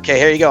 Do it. Okay,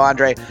 here you go,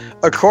 Andre.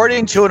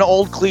 According to an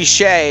old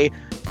cliche,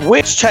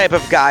 which type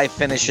of guy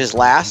finishes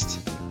last?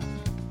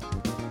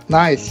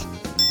 Nice.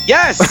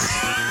 Yes.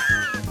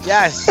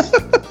 Yes.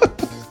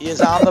 He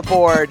is on the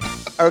board.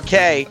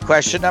 Okay,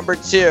 question number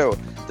 2.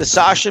 The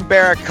Sacha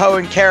Baron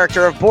Cohen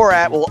character of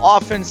Borat will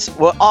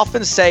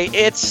often say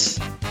it's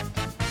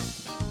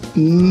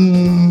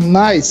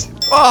nice.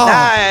 Oh,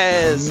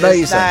 nice.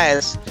 Amazing. It's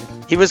nice.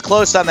 He was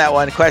close on that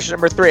one. Question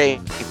number 3.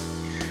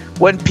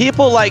 When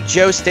people like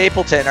Joe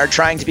Stapleton are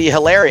trying to be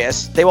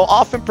hilarious, they will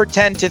often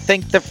pretend to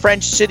think the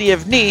French city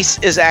of Nice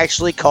is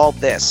actually called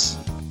this.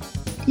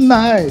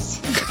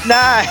 Nice.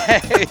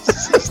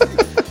 Nice.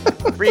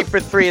 3 for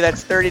 3.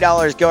 That's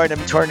 $30 going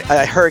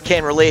to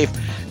hurricane relief.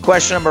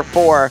 Question number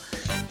 4.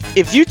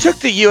 If you took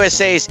the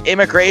USA's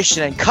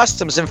Immigration and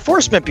Customs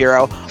Enforcement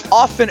Bureau,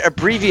 often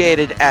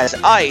abbreviated as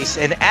ICE,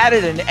 and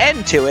added an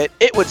N to it,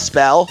 it would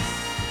spell...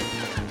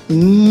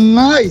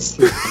 Nice.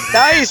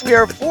 Nice. We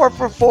are 4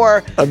 for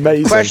 4.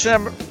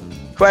 Amazing.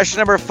 Question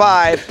number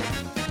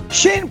 5.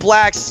 Shane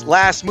Black's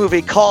last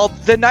movie called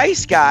The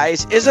Nice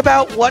Guys is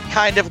about what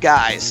kind of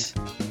guys?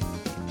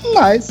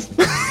 Nice.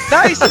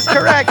 Nice is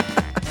correct.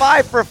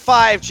 5 for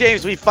 5.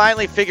 James, we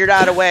finally figured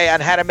out a way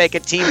on how to make a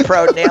team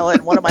pro nail it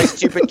in one of my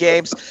stupid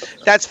games.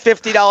 That's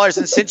 $50.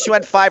 And since you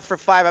went 5 for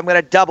 5, I'm going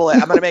to double it.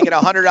 I'm going to make it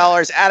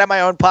 $100 out of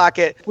my own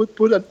pocket. Put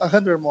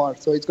 100 more,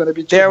 so it's going to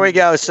be... There we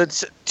go. So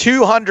it's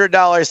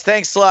 $200.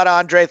 Thanks a lot,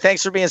 Andre.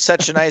 Thanks for being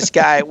such a nice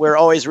guy. We're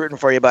always rooting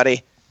for you,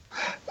 buddy.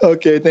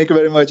 Okay, thank you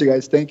very much,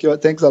 guys. Thank you.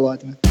 Thanks a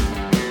lot, man.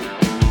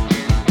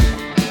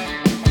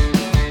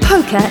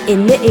 Poker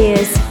in the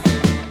ears.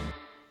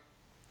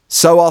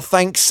 So our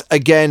thanks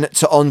again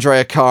to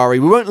Andre Akari.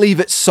 We won't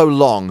leave it so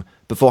long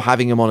before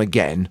having him on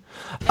again.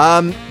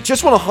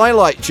 Just want to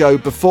highlight, Joe,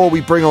 before we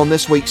bring on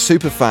this week's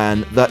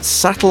superfan, that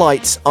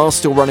satellites are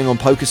still running on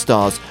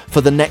PokerStars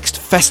for the next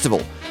festival,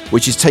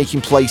 which is taking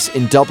place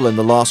in Dublin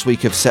the last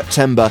week of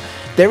September.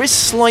 There is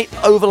slight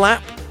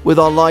overlap with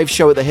our live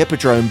show at the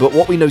Hippodrome, but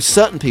what we know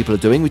certain people are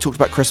doing, we talked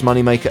about Chris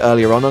Moneymaker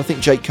earlier on, and I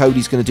think Jake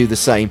Cody's going to do the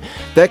same.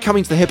 They're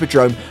coming to the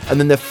Hippodrome, and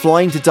then they're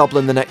flying to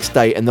Dublin the next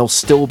day, and they'll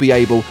still be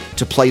able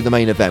to play the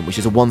main event, which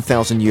is a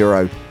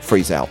 €1,000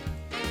 freeze-out.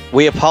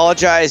 We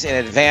apologize in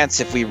advance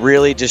if we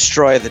really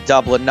destroy the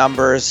Dublin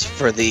numbers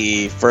for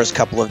the first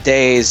couple of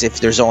days. If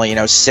there's only,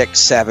 6,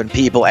 7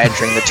 people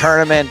entering the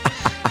tournament,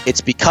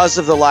 it's because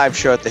of the live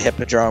show at the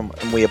Hippodrome,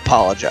 and we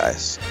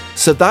apologize.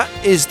 So that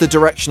is the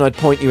direction I'd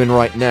point you in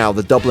right now,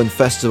 the Dublin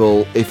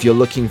Festival, if you're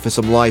looking for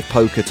some live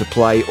poker to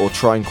play or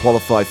try and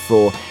qualify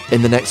for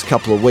in the next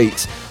couple of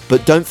weeks.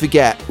 But don't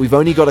forget, we've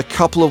only got a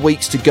couple of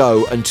weeks to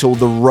go until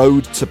the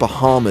Road to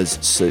Bahamas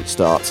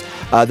starts.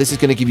 This is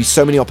going to give you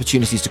so many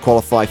opportunities to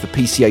qualify for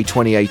PCA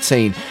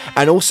 2018.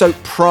 And also,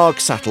 Prague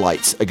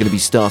satellites are going to be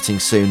starting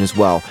soon as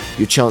well.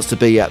 Your chance to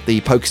be at the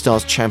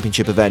PokerStars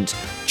Championship event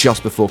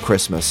just before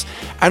Christmas.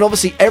 And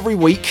obviously, every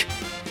week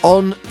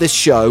on this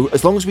show,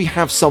 as long as we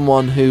have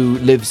someone who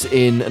lives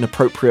in an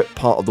appropriate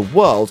part of the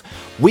world,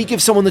 we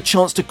give someone the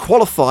chance to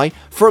qualify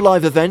for a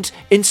live event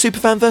in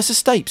Superfan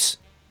vs. Stapes.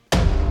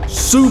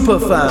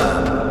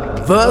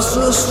 Superfan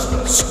versus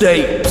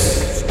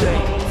Stapes.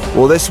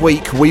 Well, this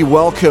week we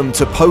welcome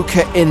to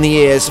Poker in the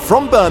Ears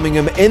from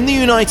Birmingham in the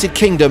United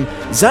Kingdom,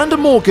 Xander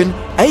Morgan,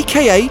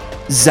 aka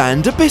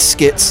Xander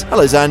Biscuits.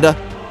 Hello, Xander.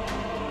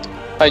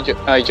 Hi,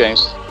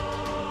 James.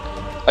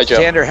 Hi, Joe.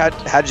 Xander,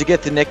 how'd you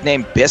get the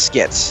nickname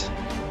Biscuits?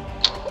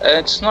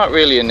 It's not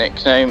really a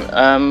nickname.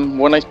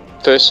 When I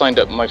first signed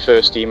up my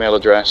first email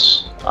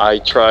address, I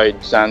tried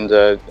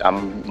Xander,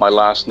 my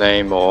last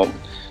name, or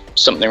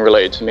something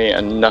related to me,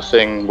 and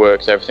nothing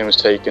worked. Everything was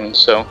taken.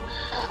 So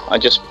I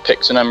just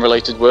picked an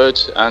unrelated word,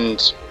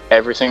 and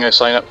everything I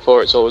sign up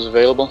for, it's always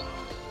available.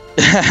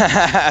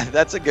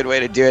 That's a good way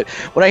to do it.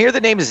 When I hear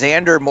the name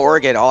Xander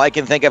Morgan, all I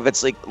can think of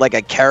it's like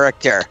a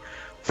character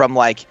from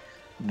like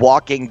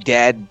Walking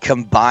Dead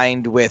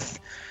combined with,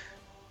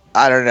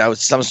 I don't know,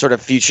 some sort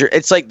of future.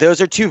 It's like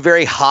those are two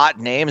very hot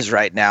names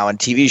right now on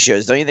TV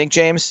shows. Don't you think,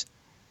 James?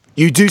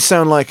 You do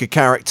sound like a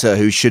character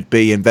who should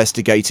be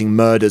investigating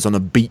murders on a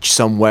beach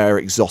somewhere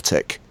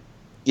exotic.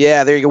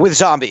 Yeah, there you go. With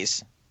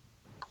zombies.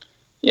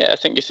 Yeah, I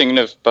think you're thinking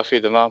of Buffy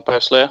the Vampire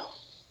Slayer.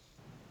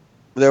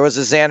 There was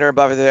a Xander in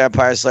Buffy the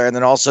Vampire Slayer, and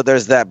then also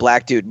there's that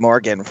black dude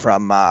Morgan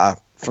from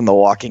The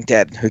Walking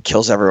Dead who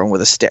kills everyone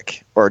with a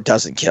stick, or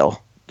doesn't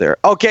kill. There.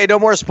 Okay, no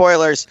more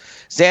spoilers.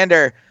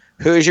 Xander,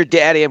 who is your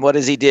daddy and what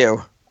does he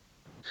do?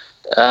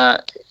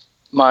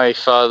 My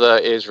father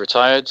is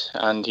retired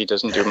and he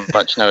doesn't do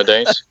much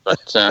nowadays,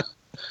 but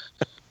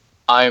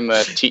I'm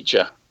a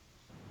teacher.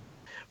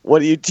 What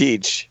do you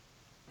teach?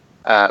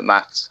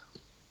 Maths.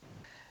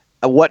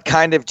 What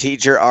kind of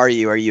teacher are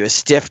you? Are you a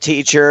stiff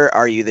teacher?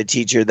 Are you the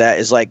teacher that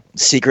is like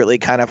secretly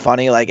kind of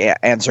funny, like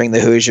answering the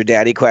 "Who's your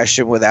daddy"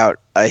 question without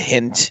a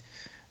hint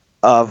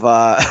of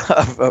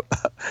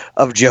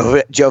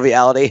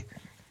joviality?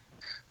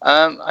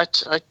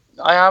 I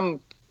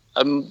am.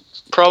 I'm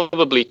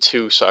probably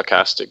too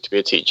sarcastic to be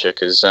a teacher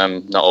because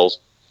not all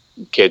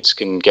kids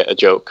can get a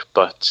joke.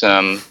 But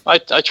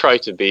I try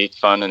to be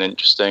fun and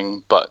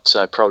interesting, but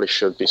I probably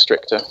should be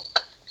stricter.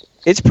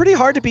 It's pretty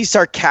hard to be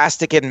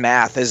sarcastic in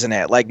math, isn't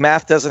it? Like,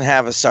 math doesn't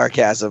have a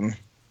sarcasm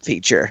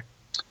feature.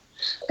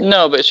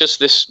 No, but it's just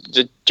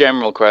the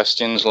general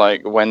questions,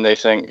 like when they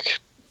think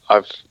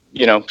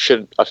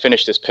should I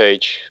finish this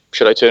page?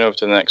 Should I turn over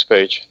to the next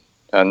page?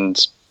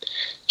 And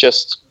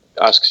just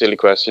ask a silly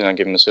question and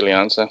give them a silly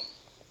answer.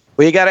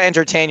 Well, you got to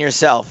entertain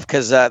yourself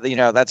because,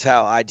 that's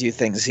how I do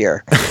things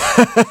here.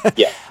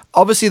 Yeah.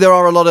 Obviously, there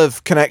are a lot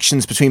of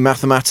connections between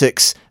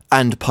mathematics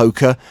and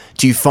poker.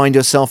 Do you find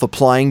yourself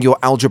applying your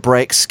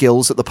algebraic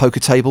skills at the poker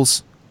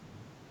tables?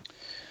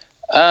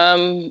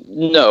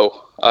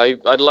 No.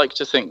 I'd like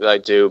to think that I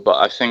do, but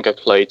I think I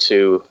play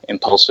too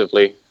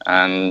impulsively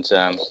and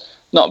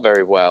not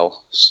very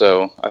well.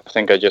 So I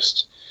think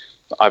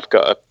I've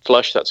got a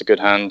flush, that's a good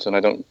hand, and I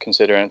don't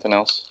consider anything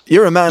else.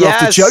 You're a man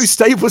after Joe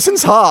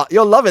Stapleson's heart.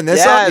 You're loving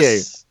this, aren't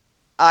you?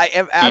 I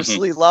am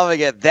absolutely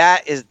loving it.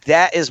 That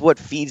is what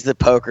feeds the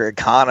poker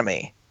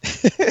economy.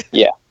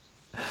 Yeah.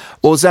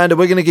 Well, Xander,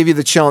 we're going to give you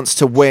the chance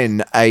to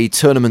win a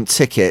tournament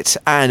ticket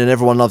and an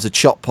Everyone Loves a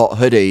Chop Pot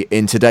hoodie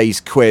in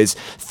today's quiz,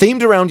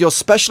 themed around your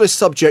specialist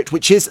subject,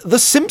 which is The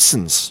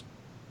Simpsons.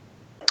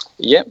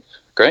 Yep,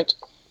 great.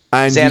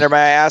 And Xander, may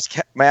I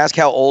ask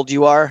how old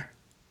you are?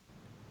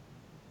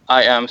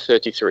 I am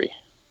 33.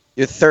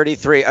 You're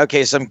 33.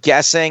 Okay, so I'm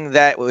guessing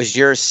that was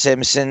your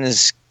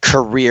Simpsons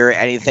career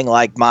anything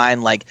like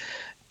mine, like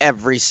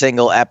every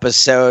single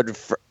episode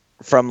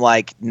from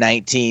like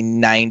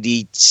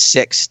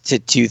 1996 to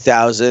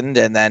 2000,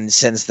 and then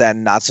since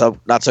then not so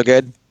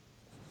good.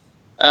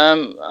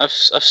 I've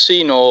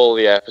seen all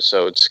the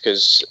episodes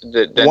because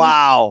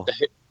wow,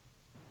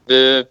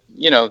 the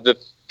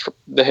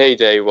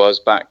heyday was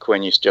back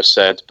when you just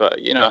said, but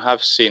I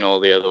have seen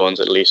all the other ones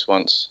at least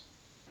once.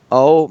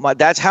 Oh my!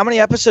 That's how many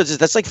episodes?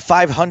 That's like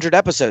 500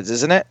 episodes,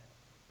 isn't it?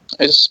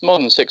 It's more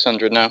than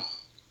 600 now.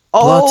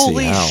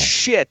 Holy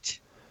shit!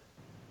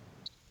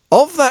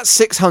 Of that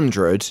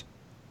 600,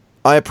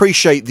 I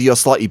appreciate that you're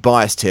slightly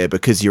biased here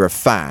because you're a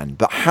fan,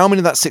 but how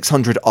many of that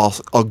 600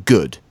 are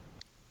good?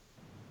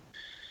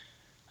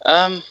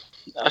 I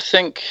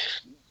think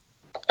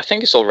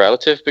it's all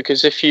relative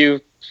because if you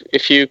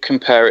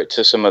compare it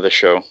to some other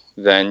show,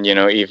 then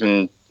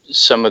even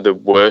some of the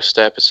worst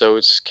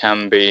episodes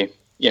can be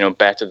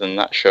better than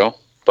that show.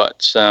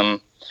 But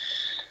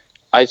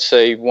I'd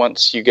say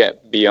once you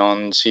get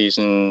beyond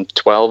season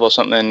 12 or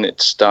something,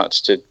 it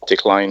starts to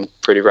decline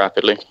pretty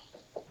rapidly.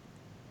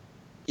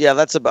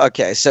 Yeah,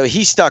 okay. So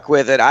he stuck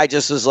with it. I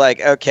just was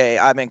like, okay,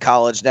 I'm in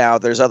college now.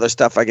 There's other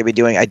stuff I could be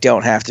doing. I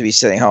don't have to be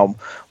sitting home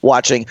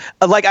watching.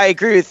 Like, I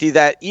agree with you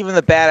that even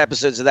the bad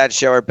episodes of that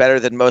show are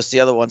better than most of the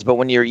other ones. But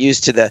when you're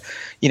used to the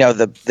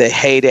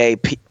heyday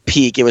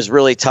peak, it was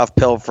really tough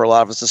pill for a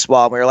lot of us to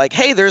swallow. We were like,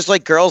 hey, there's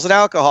like girls and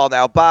alcohol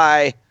now.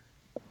 Bye.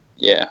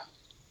 Yeah.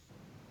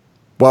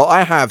 Well,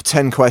 I have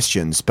 10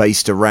 questions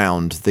based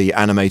around the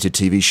animated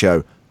TV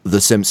show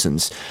The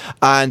Simpsons,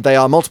 and they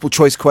are multiple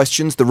choice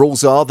questions. The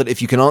rules are that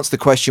if you can answer the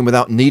question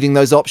without needing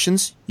those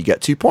options, you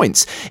get 2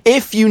 points.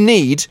 If you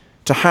need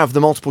to have the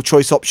multiple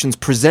choice options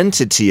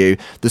presented to you,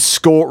 the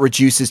score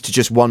reduces to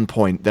just 1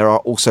 point. There are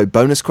also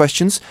bonus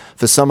questions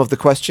for some of the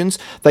questions.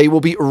 They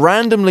will be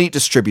randomly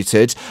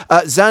distributed.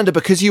 Xander,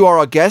 because you are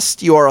our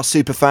guest, you are our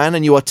super fan,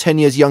 and you are 10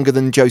 years younger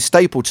than Joe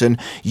Stapleton,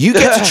 you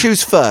get to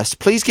choose first.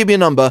 Please give me a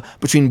number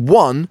between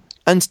 1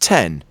 and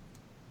 10.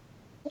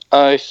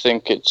 I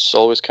think it's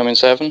always coming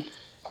 7.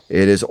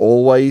 It is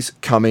always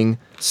coming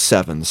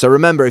 7. So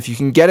remember, if you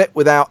can get it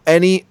without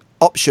any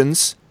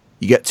options,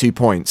 you get 2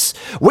 points.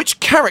 Which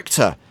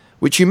character,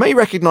 which you may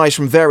recognise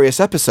from various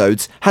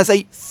episodes, has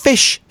a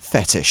fish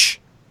fetish?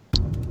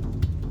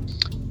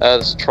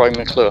 It's Troy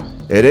McClure.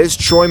 It is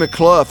Troy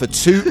McClure for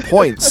 2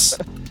 points.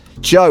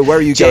 Joe, where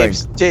are you going?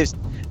 James,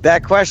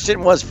 that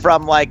question was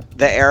from like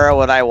the era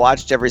when I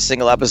watched every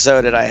single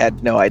episode and I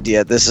had no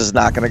idea. This is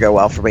not going to go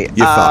well for me.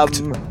 You're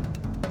fucked.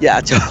 Yeah,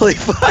 totally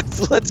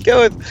fucked. Let's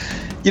go with,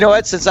 you know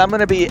what? Since I'm going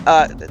to be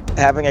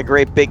having a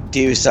great big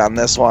deuce on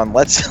this one,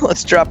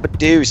 let's drop a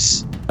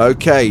deuce.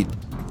 Okay.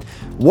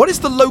 What is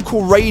the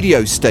local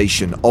radio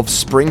station of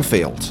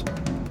Springfield?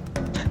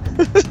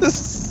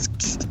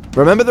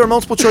 Remember, there are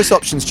multiple choice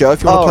options, Joe,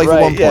 if you want to play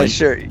for 1 point. Yeah,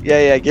 sure.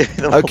 Yeah, give me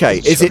the Okay,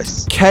 multiple is it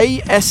choice.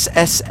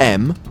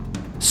 KSSM,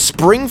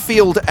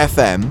 Springfield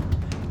FM,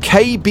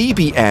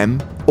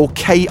 KBBM, or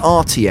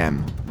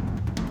KRTM?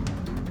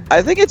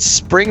 I think it's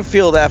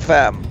Springfield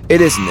FM.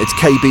 It isn't. It's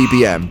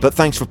KBBM, but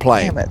thanks for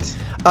playing. Damn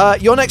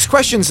it. Your next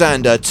question,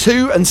 Xander.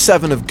 2 and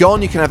 7 have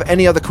gone. You can have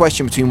any other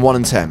question between 1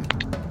 and 10.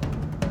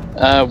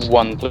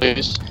 1,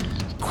 please.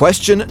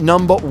 Question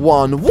number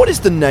 1. What is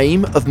the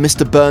name of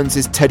Mr.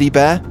 Burns' teddy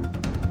bear?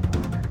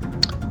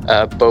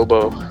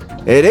 Bobo.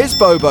 It is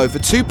Bobo. For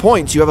 2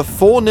 points, you have a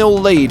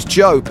 4-0 lead.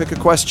 Joe, pick a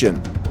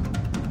question.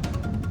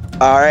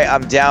 All right,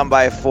 I'm down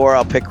by 4.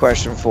 I'll pick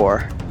question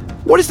 4.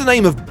 What is the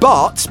name of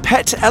Bart's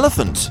pet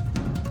elephant?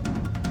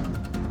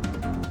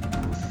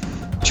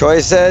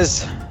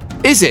 Choices.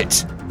 Is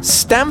it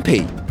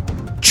Stampy,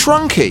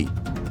 Trunky,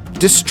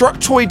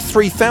 Destructoid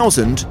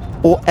 3000,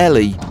 or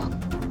Ellie?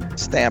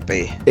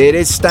 Stampy. It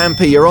is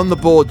Stampy. You're on the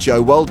board,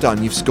 Joe. Well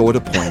done. You've scored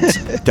a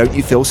point. Don't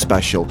you feel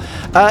special?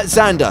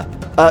 Xander,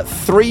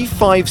 3,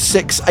 5,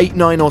 6, 8,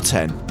 9, or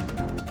 10?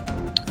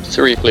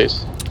 3,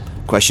 please.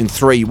 Question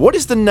 3. What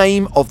is the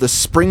name of the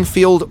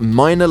Springfield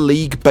minor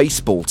league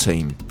baseball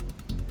team?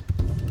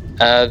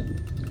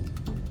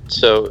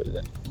 So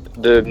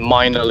the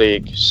minor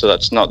league, so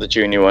that's not the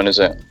junior one, is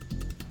it?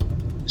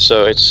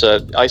 So it's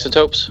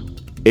Isotopes?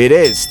 It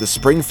is the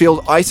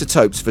Springfield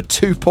Isotopes for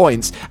 2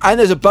 points. And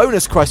there's a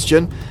bonus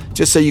question,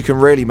 just so you can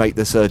really make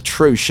this a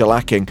true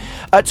shellacking.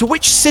 To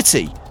which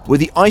city were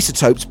the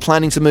Isotopes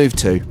planning to move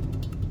to?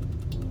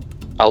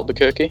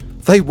 Albuquerque?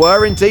 They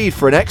were indeed,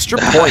 for an extra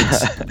point.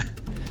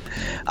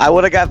 I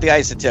would have got the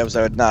Isotopes.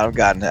 I would not have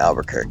gotten to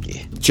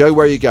Albuquerque. Joe,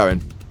 where are you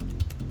going?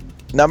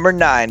 Number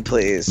 9,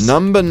 please.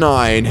 Number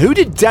 9. Who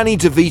did Danny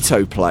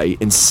DeVito play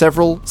in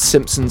several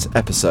Simpsons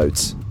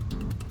episodes?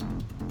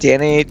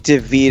 Danny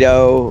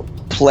DeVito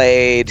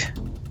played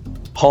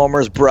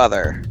Homer's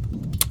brother.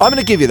 I'm going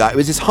to give you that. It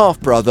was his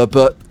half-brother,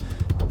 but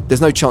there's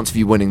no chance of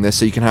you winning this,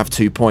 so you can have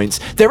 2 points.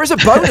 There is a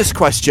bonus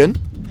question.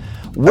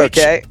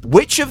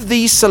 Which of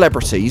these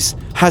celebrities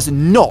has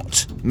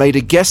not made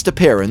a guest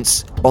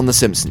appearance on The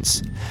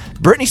Simpsons?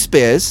 Britney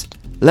Spears,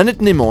 Leonard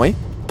Nimoy,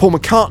 Paul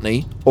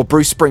McCartney, or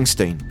Bruce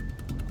Springsteen?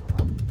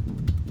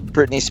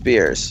 Britney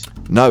Spears.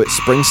 No, it's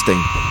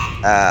Springsteen.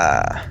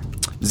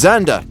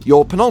 Xander,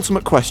 your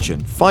penultimate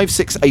question. 5,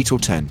 6, 8, or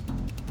 10?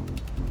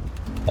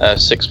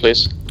 6,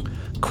 please.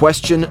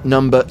 Question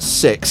number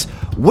 6.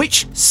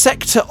 Which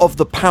sector of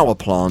the power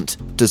plant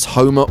does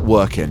Homer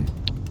work in?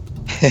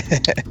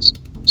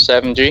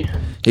 7G.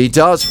 He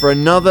does, for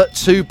another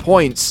 2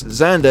 points.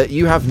 Xander,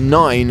 you have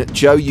 9.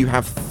 Joe, you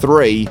have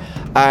 3.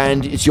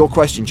 And it's your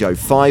question, Joe.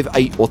 5,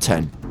 8, or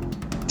 10?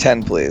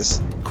 10,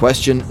 please.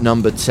 Question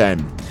number 10.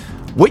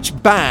 Which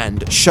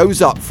band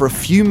shows up for a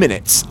few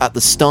minutes at the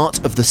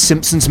start of the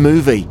Simpsons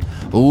movie?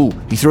 Ooh,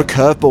 he threw a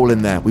curveball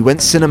in there. We went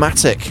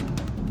cinematic.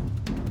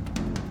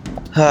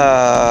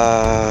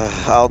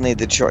 I'll need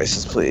the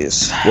choices,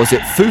 please. Was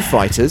it Foo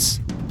Fighters,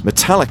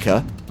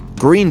 Metallica,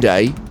 Green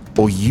Day,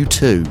 or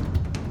U2?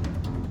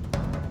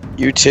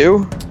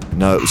 U2?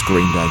 No, it was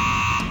Green Day.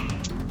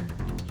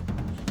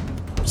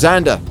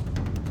 Xander,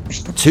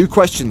 2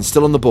 questions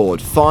still on the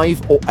board.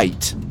 5 or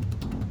 8?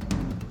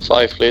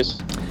 5, please.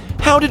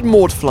 How did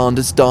Maud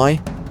Flanders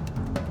die?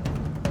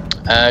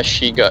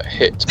 She got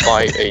hit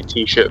by a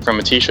t-shirt from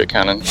a t-shirt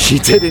cannon. She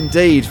did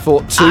indeed,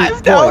 for 2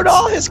 I've known points.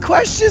 all his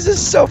questions.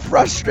 It's so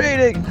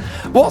frustrating.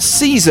 What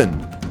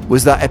season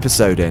was that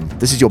episode in?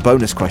 This is your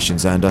bonus question,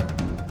 Xander.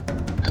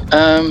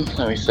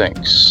 Let me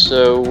think.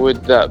 So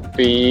would that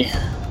be...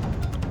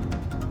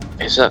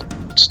 Is that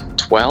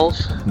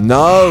 12?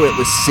 No, it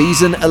was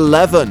season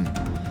 11.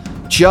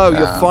 Joe,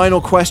 your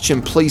final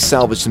question. Please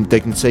salvage some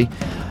dignity.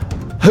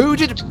 Who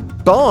did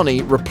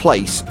Barney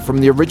replace from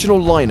the original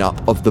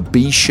lineup of the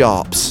B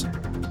Sharps?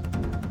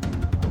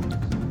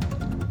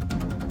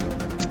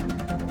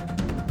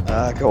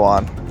 Go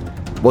on.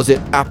 Was it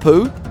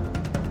Apu,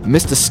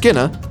 Mr.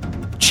 Skinner,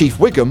 Chief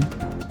Wiggum,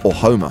 or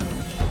Homer?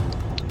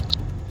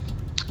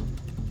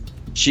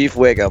 Chief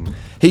Wiggum.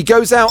 He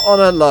goes out on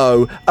a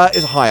low.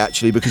 It's high,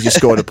 actually, because you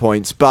scored a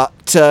point. But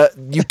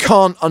you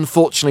can't,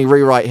 unfortunately,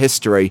 rewrite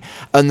history.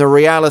 And the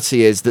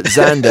reality is that,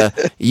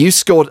 Xander, you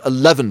scored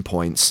 11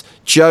 points.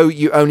 Joe,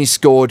 you only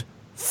scored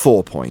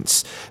 4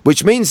 points.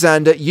 Which means,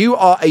 Xander, you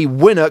are a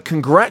winner.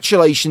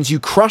 Congratulations. You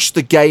crushed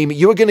the game.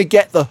 You are going to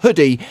get the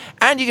hoodie.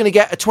 And you're going to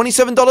get a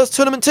 $27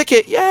 tournament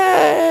ticket.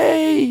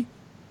 Yay!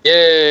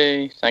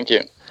 Yay! Thank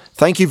you.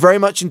 Thank you very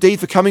much indeed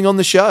for coming on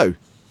the show.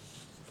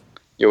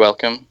 You're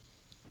welcome.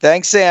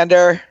 Thanks,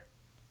 Xander.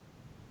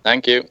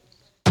 Thank you.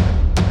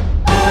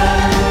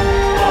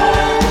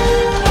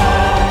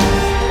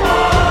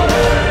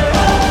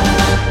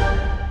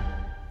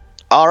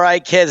 All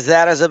right, kids,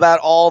 that is about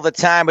all the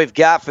time we've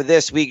got for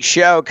this week's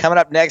show. Coming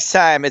up next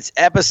time, it's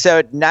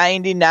episode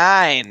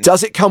 99.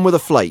 Does it come with a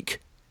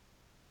flake?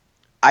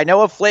 I know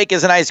a flake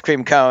is an ice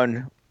cream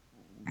cone.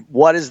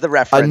 What is the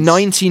reference? A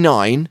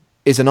 99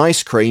 is an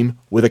ice cream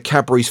with a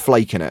Cadbury's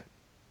flake in it.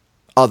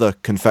 Other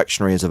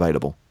confectionery is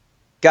available.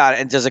 Got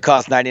it. And does it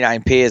cost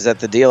 99p? Is that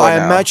the deal? I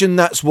imagine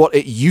that's what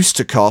it used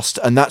to cost,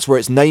 and that's where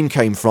its name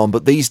came from.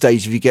 But these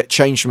days, if you get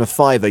change from a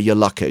 $5, you're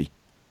lucky.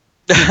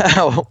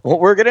 Well,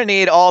 we're going to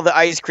need all the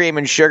ice cream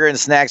and sugar and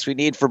snacks we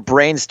need for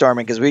brainstorming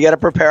because we got to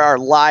prepare our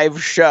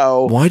live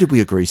show. Why did we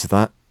agree to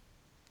that?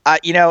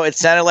 It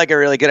sounded like a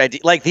really good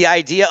idea. Like the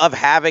idea of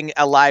having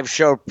a live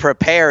show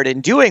prepared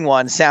and doing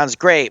one sounds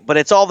great, but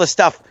it's all the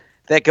stuff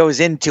that goes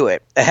into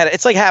it.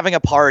 It's like having a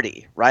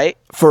party, right?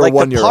 For like a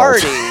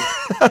 1-year-old.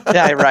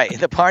 Yeah, right.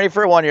 The party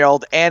for a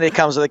 1-year-old, and it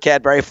comes with a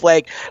Cadbury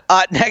flake.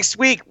 Next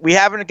week, we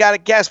haven't got a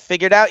guest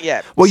figured out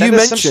yet. Well, Send you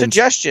us mentioned some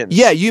suggestions.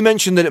 Yeah, you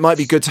mentioned that it might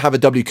be good to have a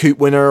W Coop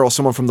winner or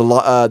someone from the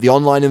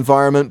online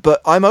environment, but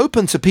I'm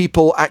open to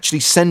people actually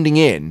sending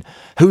in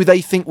who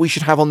they think we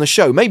should have on the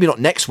show. Maybe not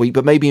next week,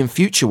 but maybe in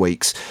future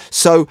weeks.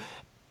 So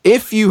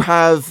if you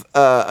have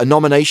a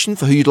nomination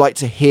for who you'd like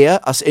to hear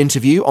us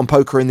interview on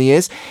Poker in the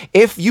Ears,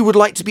 if you would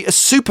like to be a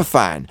super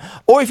fan,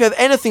 or if you have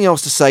anything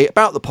else to say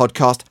about the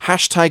podcast,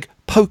 hashtag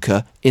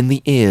Poker in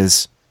the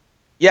Ears.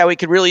 Yeah, we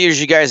could really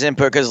use you guys'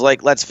 input because,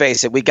 let's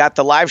face it, we got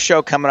the live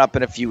show coming up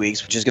in a few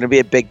weeks, which is going to be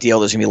a big deal.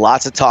 There's going to be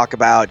lots to talk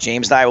about.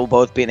 James and I will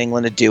both be in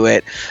England to do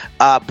it.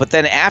 But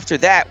then after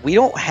that, we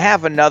don't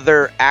have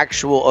another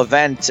actual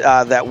event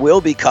that we'll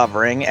be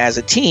covering as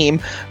a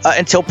team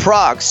until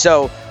Prague.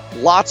 So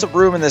lots of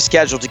room in the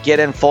schedule to get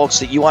in folks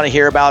that you want to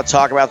hear about,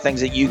 talk about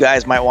things that you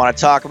guys might want to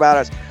talk about.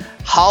 Us,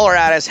 holler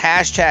at us,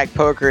 hashtag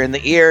Poker in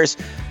the Ears.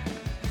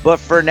 But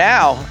for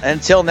now,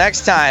 until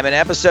next time, in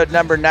episode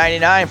number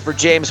 99 for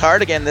James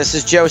Hartigan, this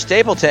is Joe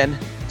Stapleton.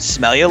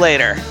 Smell you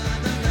later.